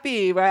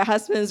happy, right,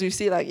 husbands, you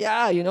see like,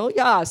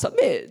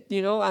 submit.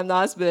 I'm the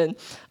husband.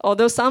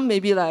 Although some may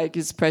be like,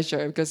 it's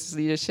pressure because it's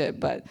leadership,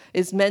 but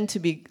it's meant to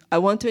be. I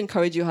want to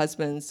encourage you,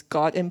 husbands.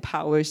 God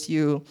empowers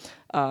you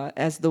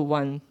as the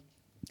one,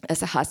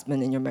 as a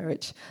husband in your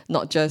marriage.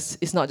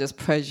 It's not just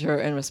pressure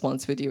and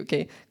responsibility,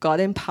 okay? God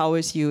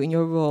empowers you in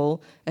your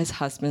role as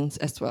husbands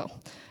as well,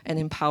 and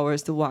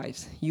empowers the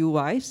wives, you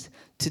wives,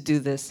 to do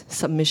this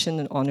submission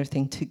and honor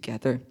thing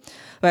together.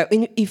 Right?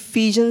 In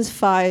Ephesians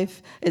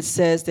 5, it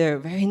says there,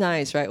 very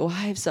nice, right?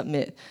 Wives,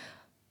 submit.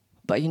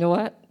 But you know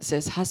what? It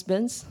says,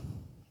 husbands,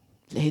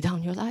 lay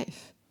down your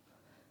life.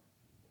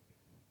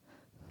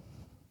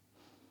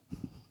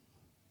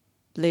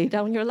 Lay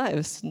down your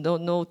lives.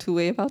 No two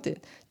way about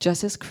it.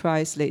 Just as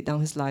Christ laid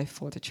down his life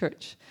for the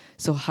church.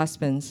 So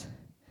husbands,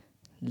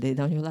 lay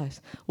down your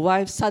lives.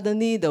 Wives,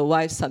 suddenly the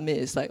wife submit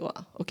is like,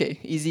 wow, okay,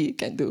 easy, you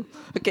can do.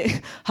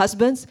 Okay,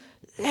 husbands,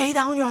 lay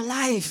down your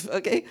life.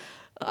 Okay,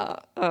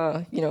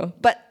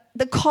 but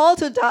the call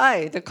to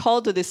die, the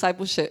call to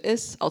discipleship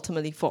is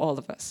ultimately for all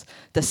of us.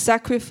 The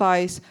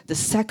sacrifice, the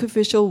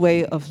sacrificial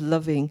way of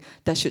loving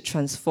that should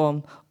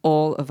transform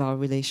all of our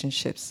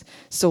relationships.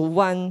 So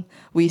one,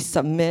 we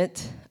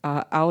submit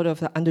out of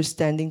the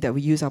understanding that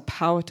we use our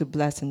power to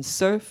bless and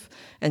serve.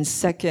 And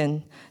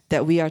second,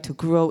 that we are to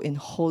grow in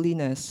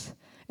holiness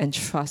and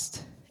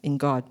trust in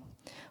God,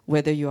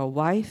 whether you are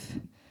wife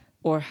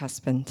or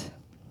husband.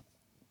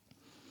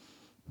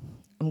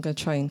 I'm going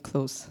to try and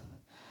close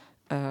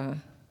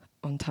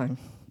on time.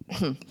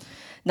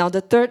 Now,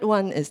 the third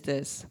one is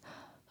this.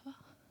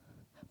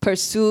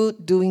 Pursue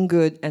doing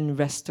good and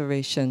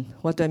restoration.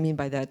 What do I mean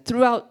by that?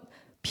 Throughout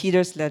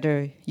Peter's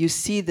letter, you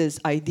see this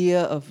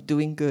idea of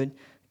doing good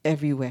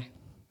everywhere.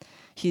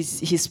 He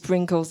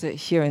sprinkles it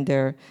here and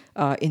there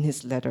in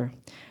his letter,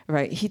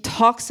 right? He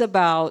talks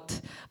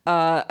about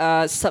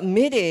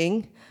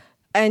submitting,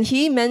 and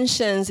he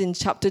mentions in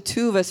chapter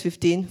 2, verse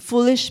 15,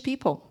 foolish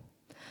people.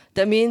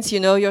 That means,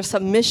 your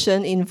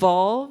submission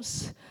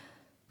involves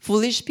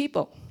foolish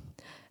people.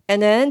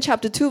 And then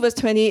chapter 2, verse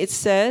 20, it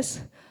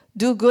says,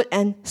 do good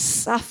and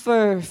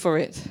suffer for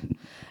it.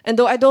 And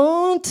though I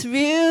don't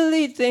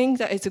really think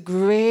that it's a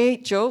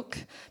great joke,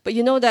 but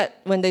you know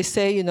that when they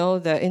say,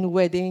 that in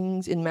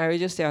weddings, in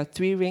marriages, there are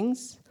 3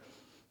 rings?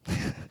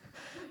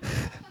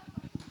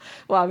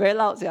 Wow, very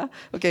loud, yeah?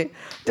 Okay.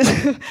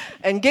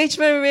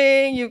 Engagement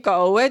ring, you've got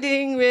a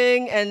wedding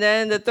ring, and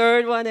then the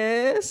third one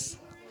is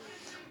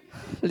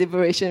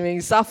liberation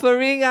ring.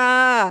 Suffering.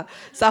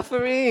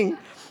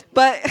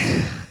 But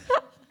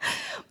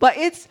but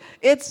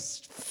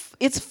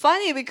it's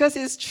funny because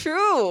it's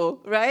true,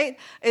 right?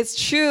 It's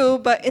true,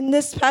 but in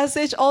this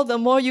passage, all the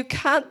more you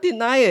can't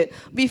deny it.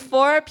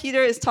 Before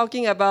Peter is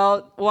talking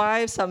about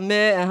wives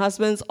submit and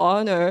husbands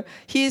honor,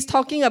 he's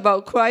talking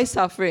about Christ's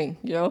suffering,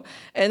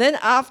 And then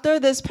after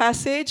this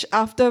passage,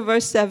 after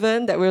verse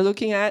 7 that we're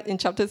looking at in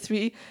chapter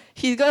 3,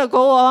 he's going to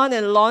go on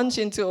and launch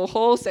into a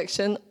whole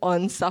section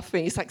on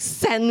suffering. It's like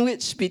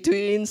sandwiched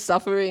between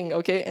suffering,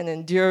 okay, and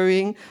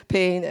enduring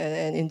pain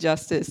and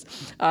injustice.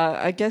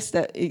 I guess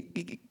that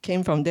it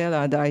came from there,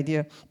 the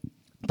idea.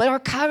 But our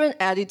current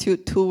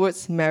attitude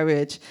towards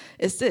marriage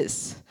is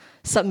this.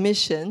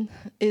 Submission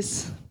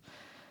is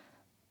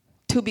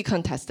to be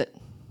contested,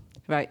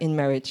 right, in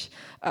marriage.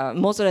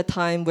 Most of the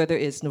time, whether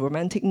it's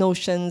romantic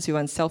notions, you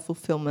want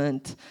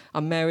self-fulfillment,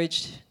 a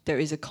marriage, there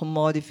is a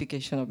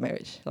commodification of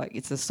marriage. Like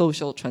it's a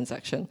social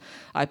transaction.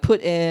 I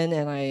put in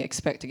and I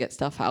expect to get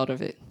stuff out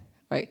of it.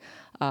 right?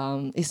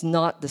 It's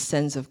not the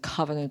sense of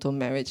covenantal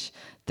marriage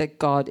that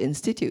God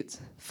institutes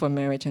for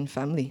marriage and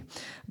family.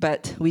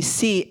 But we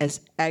see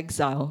as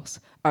exiles,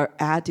 our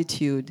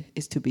attitude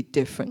is to be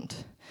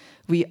different.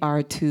 We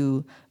are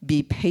to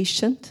be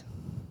patient,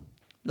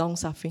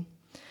 long-suffering.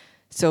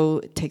 So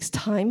it takes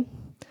time,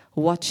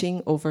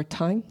 watching over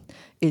time.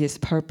 It is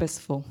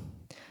purposeful.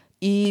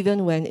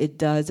 Even when it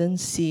doesn't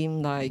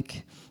seem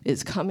like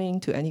it's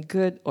coming to any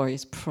good or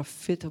is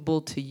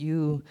profitable to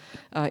you,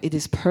 it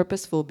is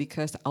purposeful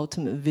because the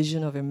ultimate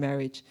vision of your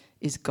marriage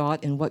is God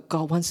and what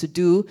God wants to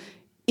do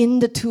in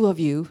the two of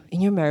you,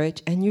 in your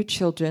marriage and your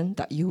children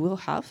that you will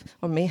have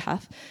or may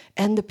have,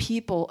 and the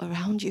people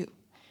around you.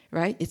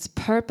 Right? It's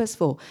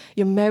purposeful.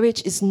 Your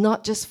marriage is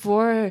not just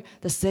for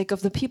the sake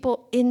of the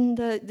people in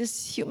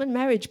this human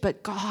marriage,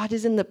 but God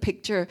is in the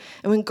picture.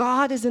 And when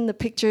God is in the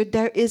picture,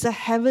 there is a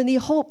heavenly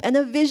hope and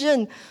a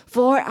vision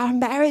for our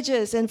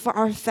marriages and for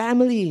our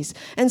families.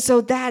 And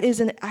so that is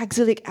an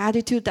exilic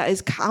attitude that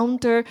is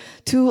counter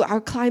to our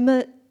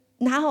climate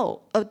now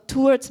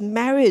towards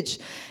marriage.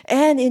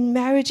 And in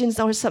marriage, in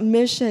our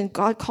submission,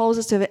 God calls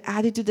us to have an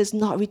attitude that's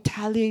not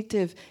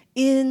retaliative,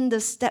 in the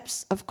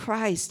steps of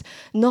Christ,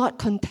 not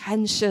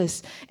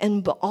contentious,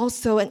 and but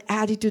also an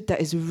attitude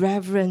that is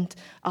reverent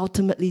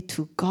ultimately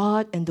to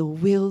God and the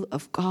will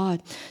of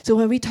God. So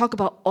when we talk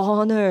about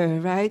honor,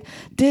 right,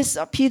 this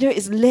Peter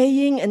is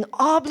laying an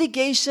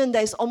obligation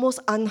that is almost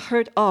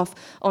unheard of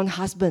on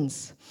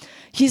husbands.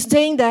 He's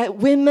saying that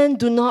women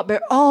do not bear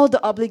all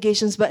the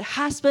obligations, but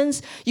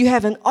husbands, you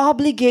have an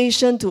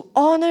obligation to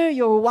honor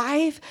your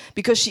wife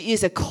because she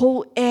is a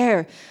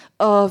co-heir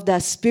of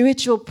that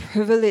spiritual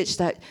privilege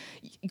that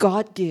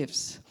God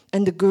gives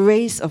and the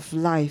grace of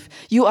life.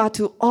 You are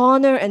to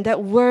honor, and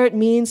that word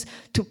means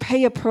to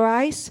pay a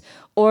price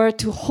or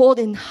to hold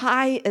in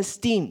high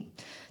esteem,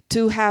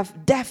 to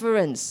have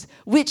deference,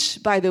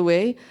 which, by the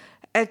way,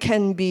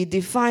 can be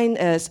defined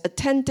as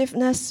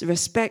attentiveness,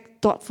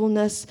 respect,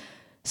 thoughtfulness,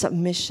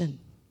 submission,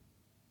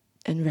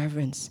 and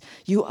reverence.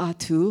 You are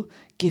to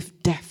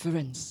give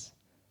deference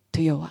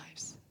to your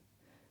wives.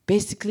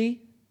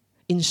 Basically,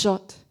 in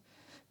short,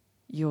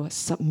 you are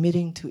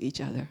submitting to each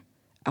other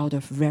out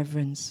of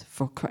reverence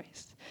for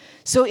Christ.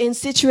 So in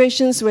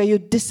situations where you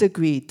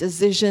disagree,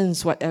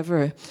 decisions,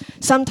 whatever,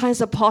 sometimes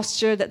the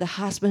posture that the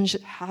husband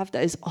should have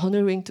that is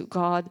honoring to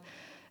God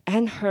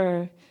and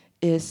her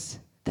is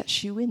that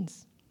she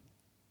wins.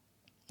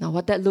 Now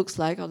what that looks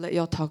like, I'll let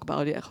y'all talk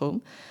about it at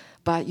home.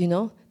 But,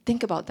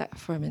 think about that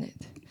for a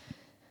minute.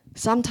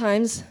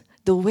 Sometimes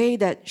the way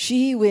that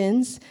she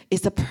wins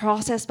is the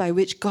process by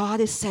which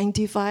God is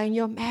sanctifying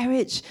your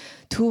marriage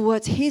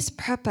towards His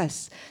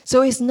purpose.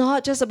 So it's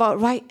not just about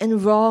right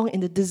and wrong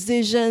in the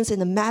decisions, in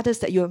the matters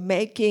that you're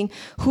making,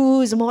 who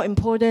is more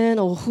important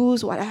or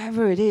who's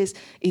whatever it is.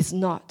 It's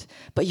not.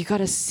 But you got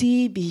to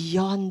see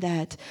beyond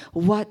that.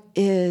 What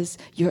is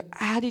your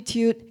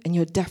attitude and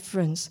your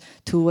deference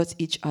towards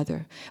each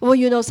other?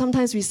 Well,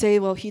 sometimes we say,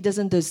 well, he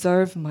doesn't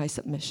deserve my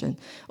submission,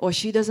 or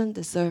she doesn't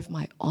deserve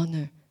my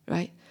honor,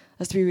 right?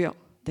 Let's be real.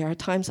 There are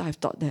times I've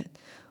thought that.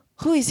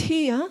 Who is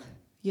he, huh?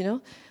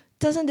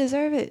 Doesn't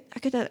deserve it.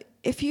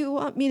 If you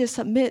want me to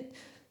submit,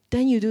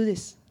 then you do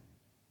this.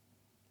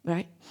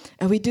 Right?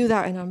 And we do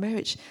that in our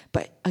marriage.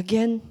 But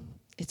again,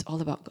 it's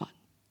all about God.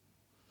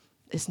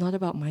 It's not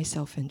about my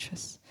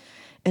self-interest.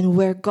 And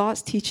where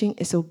God's teaching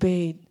is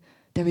obeyed,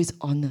 there is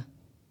honor.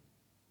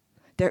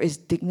 There is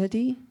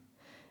dignity,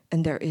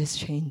 and there is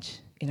change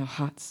in our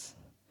hearts.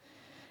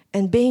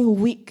 And being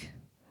weak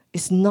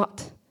is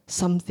not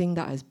something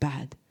that is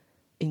bad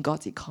in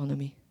God's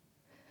economy.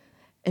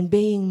 And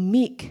being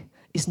meek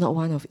is not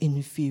one of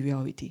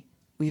inferiority.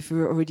 We've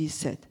already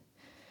said.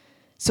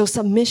 So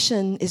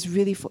submission is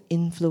really for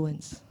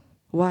influence.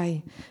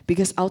 Why?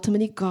 Because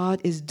ultimately God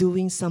is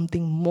doing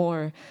something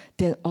more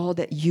than all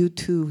that you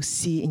two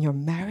see in your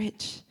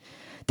marriage.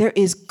 There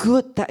is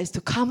good that is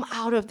to come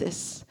out of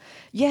this.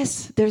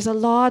 Yes, there's a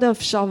lot of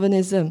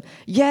chauvinism.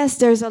 Yes,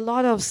 there's a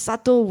lot of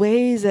subtle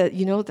ways that,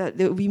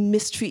 that we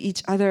mistreat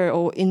each other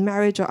or in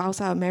marriage or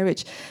outside of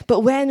marriage.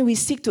 But when we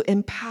seek to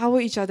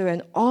empower each other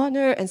and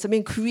honor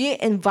and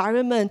create an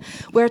environment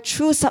where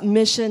true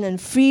submission and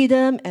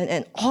freedom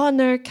and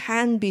honor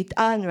can be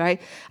done,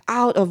 right,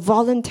 out of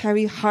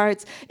voluntary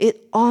hearts,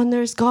 it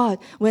honors God.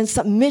 When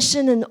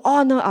submission and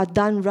honor are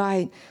done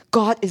right,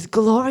 God is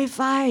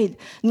glorified,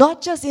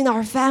 not just in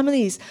our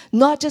families,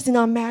 not just in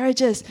our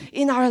marriages,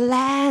 in our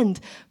land.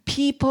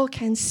 People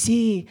can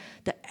see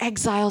the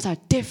exiles are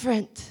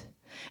different.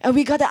 And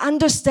we got to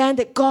understand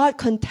that God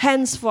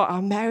contends for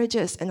our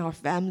marriages and our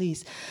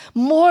families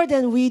more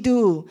than we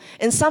do.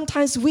 And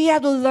sometimes we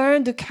have to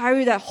learn to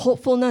carry that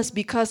hopefulness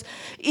because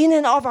in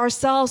and of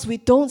ourselves, we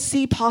don't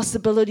see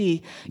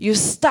possibility. You're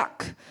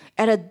stuck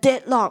at a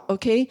deadlock,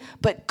 okay?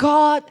 But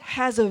God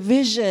has a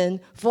vision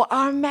for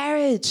our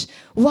marriage.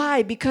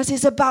 Why? Because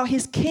it's about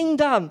His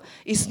kingdom.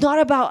 It's not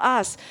about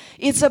us.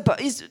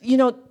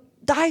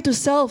 Die to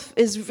self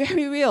is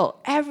very real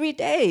every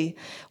day.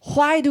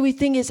 Why do we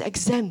think it's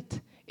exempt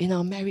in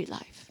our married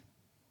life?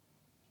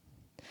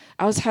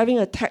 I was having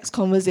a text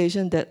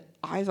conversation that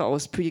I thought it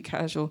was pretty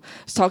casual.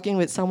 I was talking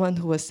with someone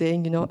who was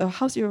saying,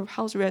 how's your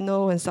house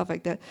reno and stuff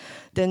like that.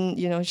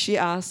 Then, she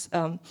asked,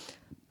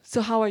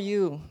 so how are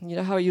you?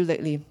 How are you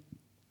lately?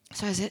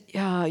 So I said,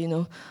 yeah,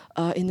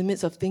 in the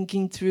midst of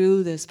thinking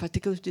through this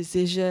particular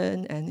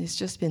decision, and it's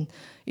just been,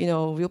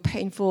 real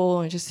painful,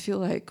 and I just feel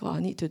like, I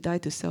need to die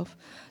to self.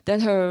 Then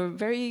her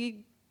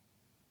very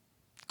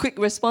quick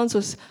response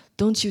was,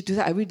 don't you do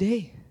that every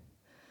day?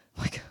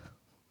 I'm like,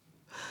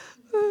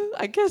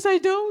 I guess I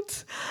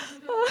don't.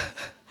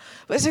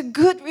 But it's a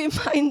good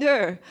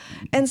reminder.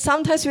 And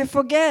sometimes we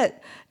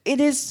forget. It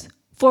is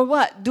for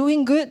what?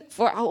 Doing good?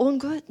 For our own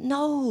good?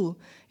 No.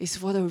 It's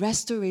for the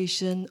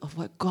restoration of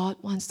what God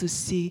wants to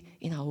see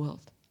in our world.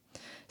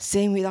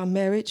 Same with our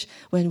marriage.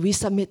 When we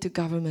submit to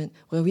government,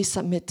 when we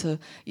submit to,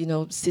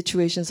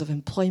 situations of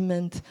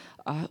employment,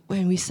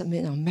 when we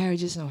submit our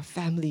marriages and our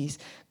families,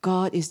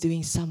 God is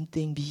doing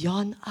something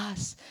beyond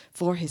us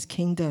for his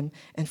kingdom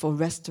and for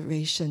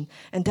restoration.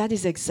 And that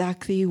is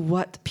exactly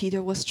what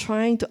Peter was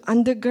trying to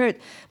undergird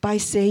by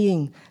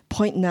saying,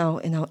 point now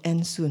and I'll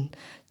end soon.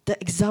 The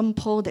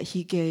example that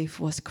he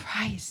gave was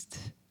Christ.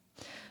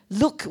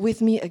 Look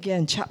with me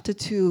again, chapter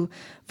 2,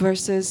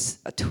 verses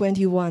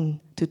 21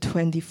 to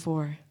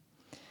 24.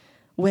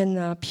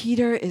 When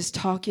Peter is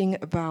talking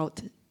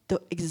about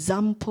the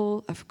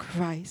example of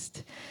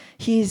Christ,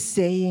 he is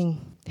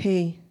saying,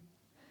 hey,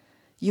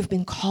 you've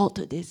been called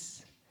to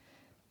this.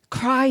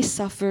 Christ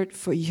suffered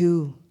for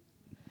you.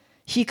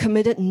 He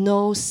committed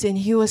no sin.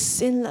 He was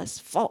sinless,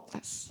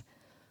 faultless,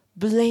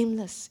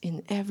 blameless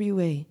in every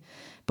way.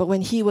 But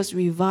when he was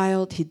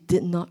reviled, he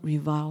did not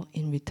revile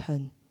in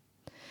return.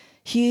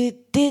 He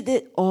did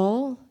it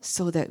all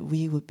so that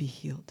we would be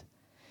healed,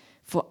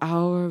 for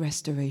our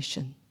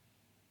restoration.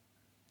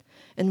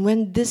 And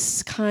when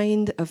this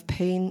kind of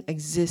pain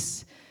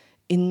exists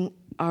in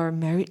our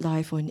married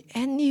life or in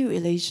any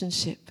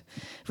relationship,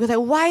 we're like,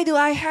 why do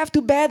I have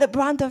to bear the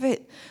brunt of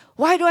it?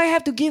 Why do I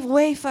have to give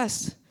way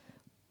first?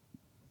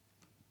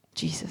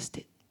 Jesus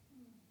did.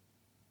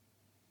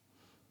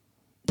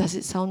 Does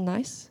it sound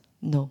nice?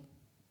 No.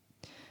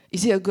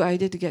 Is it a good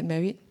idea to get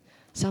married?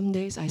 Some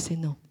days I say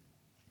no.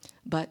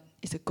 But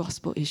it's a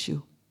gospel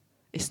issue.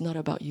 It's not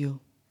about you.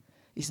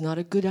 It's not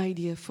a good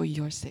idea for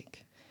your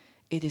sake.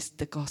 It is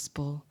the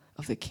gospel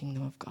of the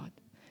kingdom of God.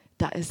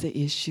 That is the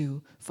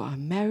issue for our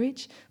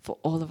marriage, for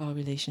all of our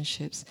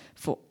relationships,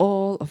 for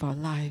all of our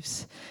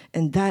lives.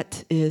 And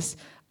that is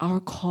our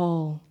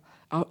call,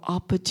 our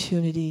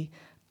opportunity,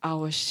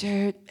 our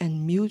shared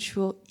and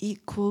mutual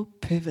equal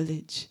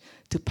privilege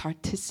to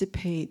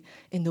participate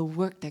in the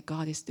work that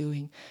God is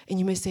doing. And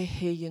you may say,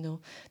 hey,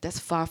 that's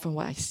far from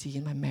what I see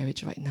in my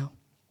marriage right now.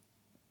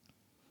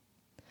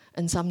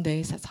 And some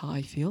days that's how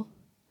I feel.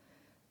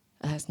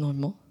 That's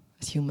normal,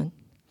 as human.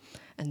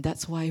 And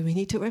that's why we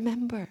need to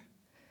remember,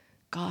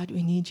 God,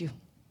 we need you.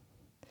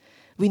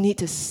 We need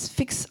to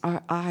fix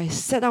our eyes,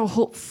 set our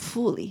hope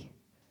fully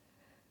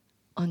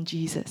on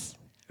Jesus,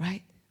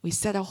 right? We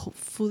set our hope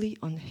fully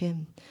on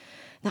him.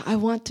 Now, I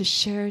want to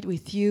share it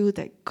with you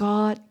that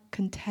God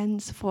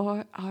contends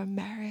for our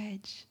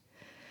marriage.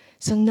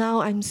 So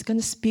now I'm going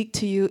to speak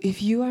to you.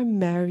 If you are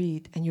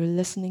married and you're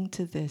listening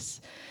to this,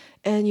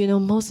 and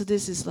most of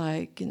this is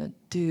like,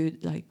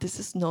 dude, like this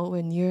is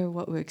nowhere near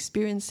what we're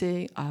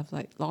experiencing. I've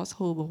lost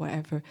hope or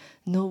whatever.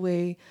 No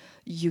way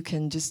you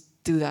can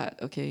just do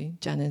that, okay?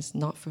 Janice,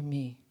 not for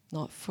me,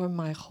 not for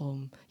my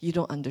home. You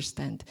don't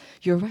understand.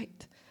 You're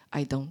right,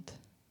 I don't.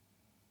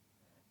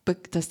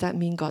 But does that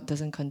mean God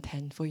doesn't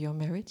contend for your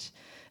marriage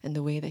and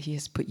the way that he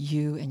has put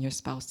you and your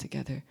spouse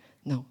together?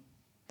 No.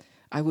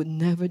 I would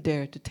never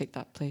dare to take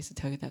that place to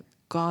tell you that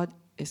God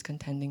is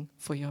contending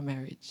for your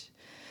marriage.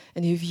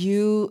 And if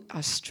you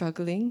are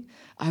struggling,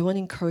 I want to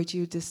encourage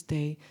you this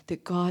day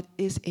that God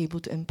is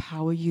able to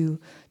empower you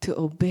to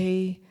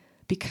obey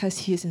because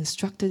he has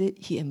instructed it.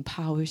 He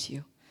empowers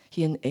you.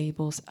 He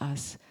enables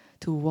us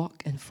to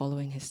walk and follow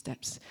in his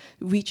steps.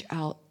 Reach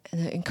out,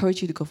 and I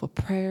encourage you to go for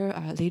prayer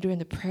later in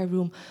the prayer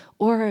room,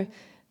 or,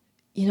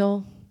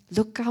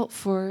 look out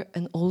for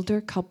an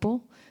older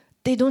couple.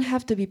 They don't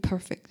have to be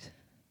perfect.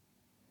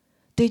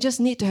 They just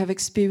need to have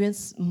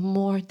experienced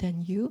more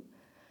than you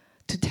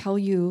to tell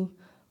you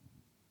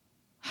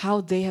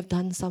how they have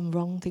done some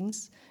wrong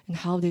things and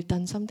how they've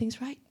done some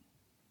things right.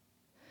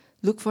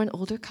 Look for an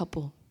older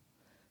couple.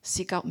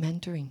 Seek out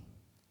mentoring.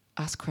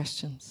 Ask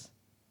questions.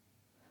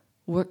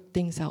 Work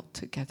things out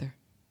together.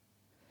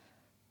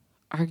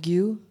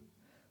 Argue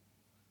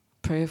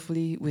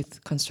prayerfully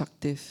with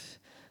constructive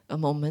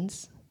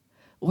moments.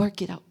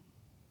 Work it out.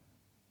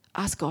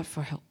 Ask God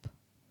for help.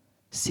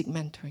 Seek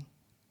mentoring.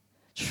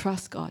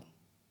 Trust God.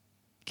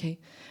 Okay?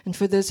 And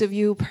for those of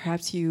you,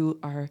 perhaps you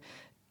are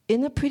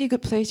in a pretty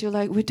good place. You're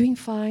like, we're doing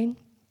fine.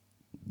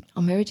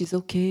 Our marriage is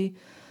okay.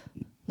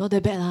 Not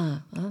that bad,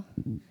 huh?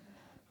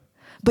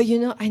 But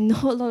I know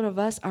a lot of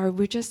us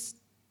we're just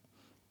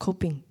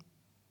coping.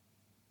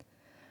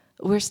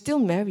 We're still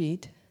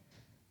married.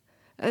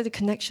 The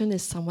connection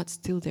is somewhat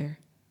still there.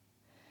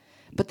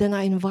 But then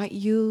I invite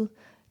you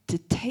to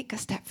take a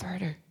step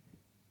further.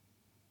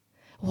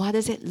 What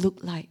does it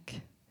look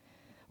like?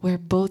 where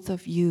both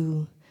of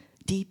you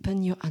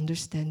deepen your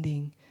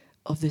understanding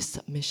of this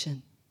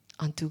submission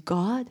unto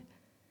God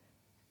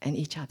and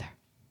each other.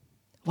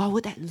 What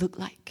would that look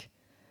like?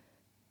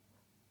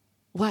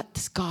 What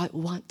does God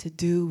want to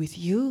do with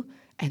you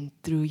and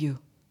through you?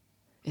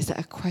 Is that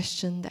a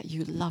question that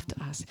you'd love to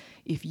ask?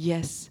 If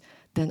yes,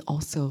 then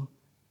also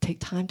take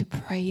time to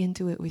pray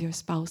into it with your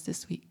spouse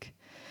this week.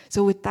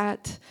 So with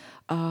that,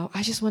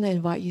 I just want to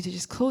invite you to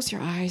just close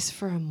your eyes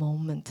for a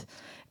moment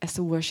as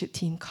the worship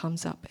team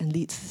comes up and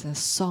leads a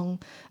song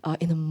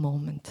in a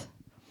moment.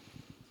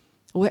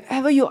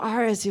 Wherever you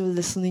are as you're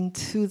listening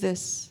to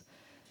this,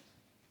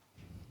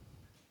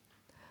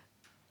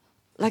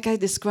 like I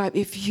described,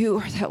 if you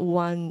are that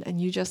one and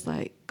you just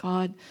like,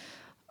 God,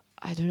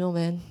 I don't know,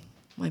 man,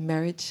 my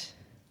marriage,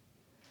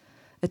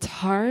 it's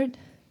hard,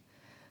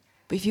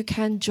 but if you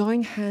can,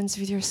 join hands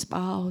with your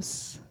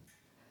spouse,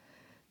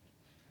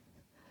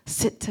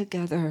 sit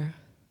together,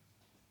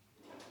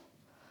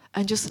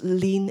 and just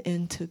lean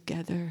in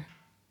together.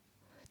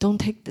 Don't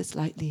take this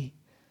lightly.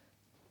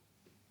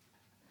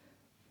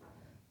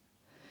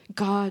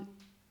 God,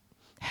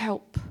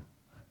 help.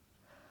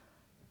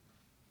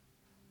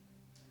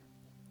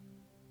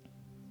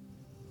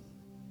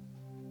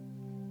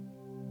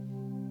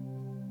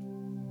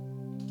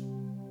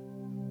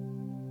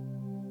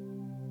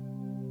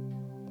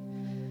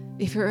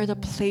 If you're at a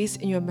place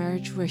in your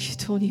marriage where you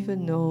don't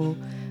even know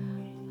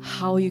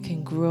how you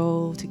can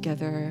grow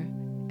together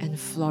and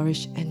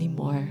flourish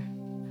anymore,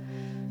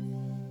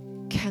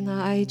 can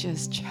I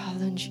just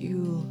challenge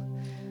you?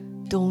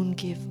 Don't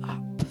give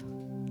up.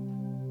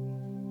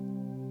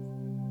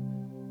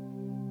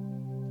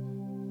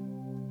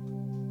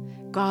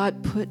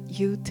 God put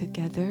you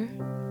together,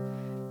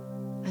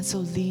 and so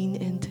lean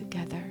in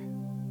together.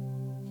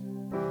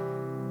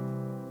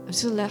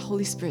 So let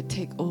Holy Spirit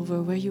take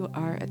over where you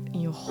are in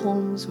your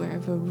homes,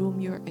 wherever room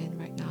you're in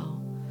right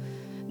now.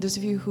 Those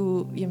of you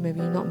who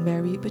maybe not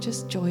married, but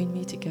just join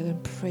me together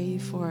and pray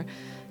for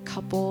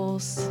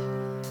couples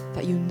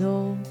that you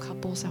know,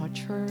 couples in our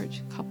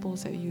church,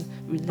 couples that you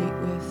relate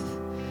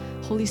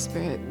with. Holy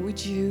Spirit,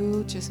 would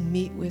you just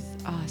meet with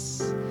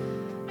us?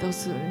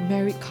 Those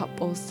married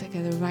couples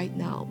together right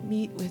now,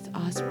 meet with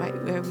us right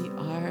where we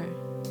are.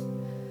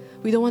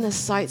 We don't want to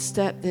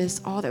sidestep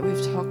this, all that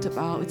we've talked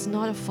about. It's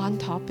not a fun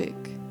topic.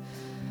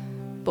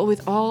 But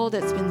with all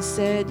that's been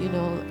said,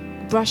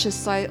 brush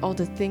aside all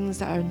the things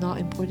that are not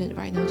important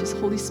right now. Just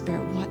Holy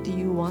Spirit, what do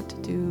you want to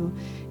do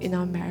in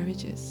our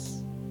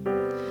marriages?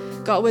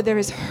 God, where there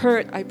is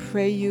hurt, I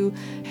pray you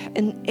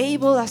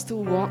enable us to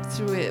walk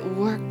through it,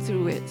 work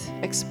through it,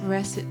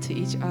 express it to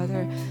each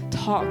other,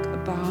 talk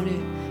about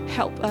it.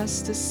 Help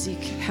us to seek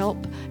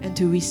help and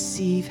to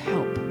receive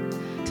help,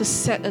 to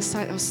set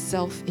aside our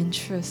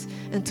self-interest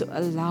and to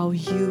allow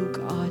you,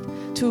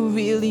 God, to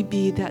really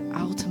be that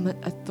ultimate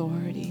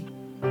authority.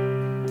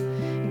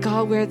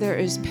 God, where there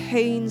is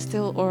pain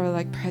still, or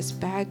like perhaps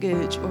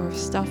baggage or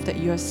stuff that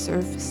you're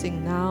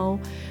surfacing now,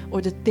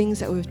 or the things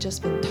that we've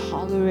just been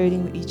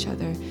tolerating with each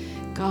other,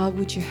 God,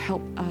 would you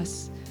help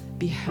us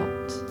be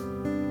helped?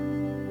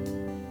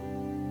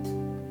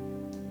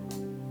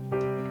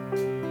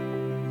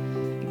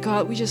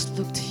 God, we just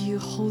look to you,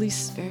 Holy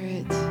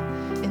Spirit.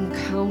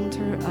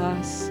 Encounter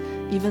us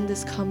even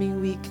this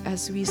coming week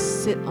as we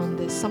sit on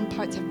this. Some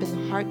parts have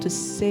been hard to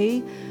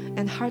say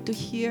and hard to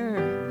hear,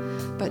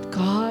 but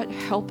God,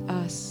 help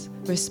us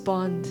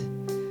respond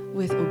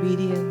with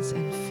obedience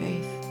and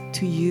faith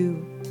to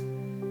you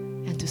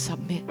and to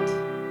submit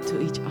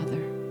to each other,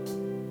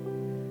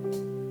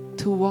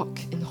 to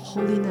walk in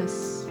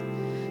holiness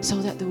so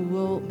that the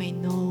world may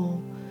know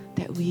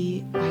that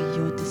we are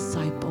your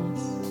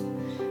disciples.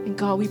 And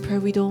God, we pray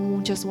we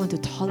don't just want to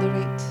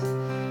tolerate.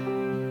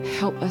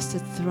 Help us to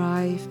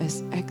thrive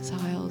as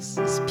exiles,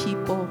 as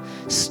people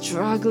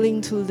struggling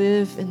to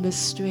live in this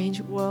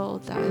strange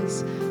world that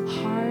is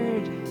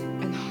hard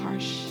and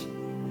harsh.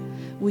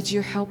 Would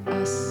you help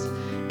us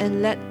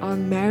and let our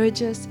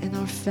marriages and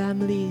our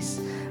families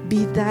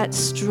be that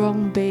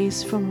strong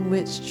base from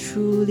which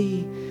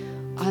truly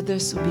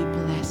others will be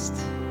blessed?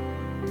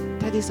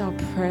 That is our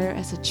prayer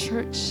as a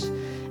church,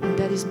 and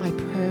that is my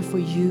prayer for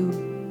you,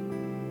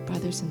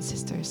 brothers and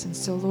sisters. And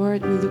so,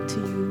 Lord, we look to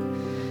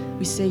you.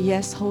 We say,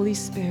 yes, Holy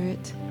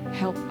Spirit,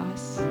 help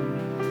us.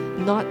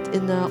 Not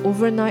in an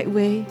overnight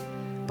way,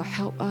 but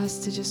help us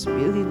to just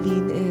really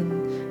lean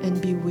in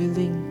and be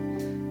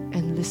willing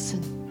and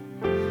listen.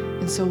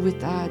 And so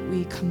with that,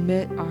 we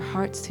commit our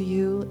hearts to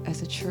you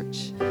as a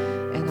church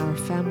and our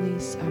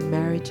families, our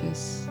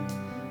marriages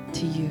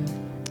to you.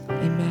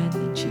 Amen.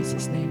 In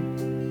Jesus'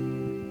 name.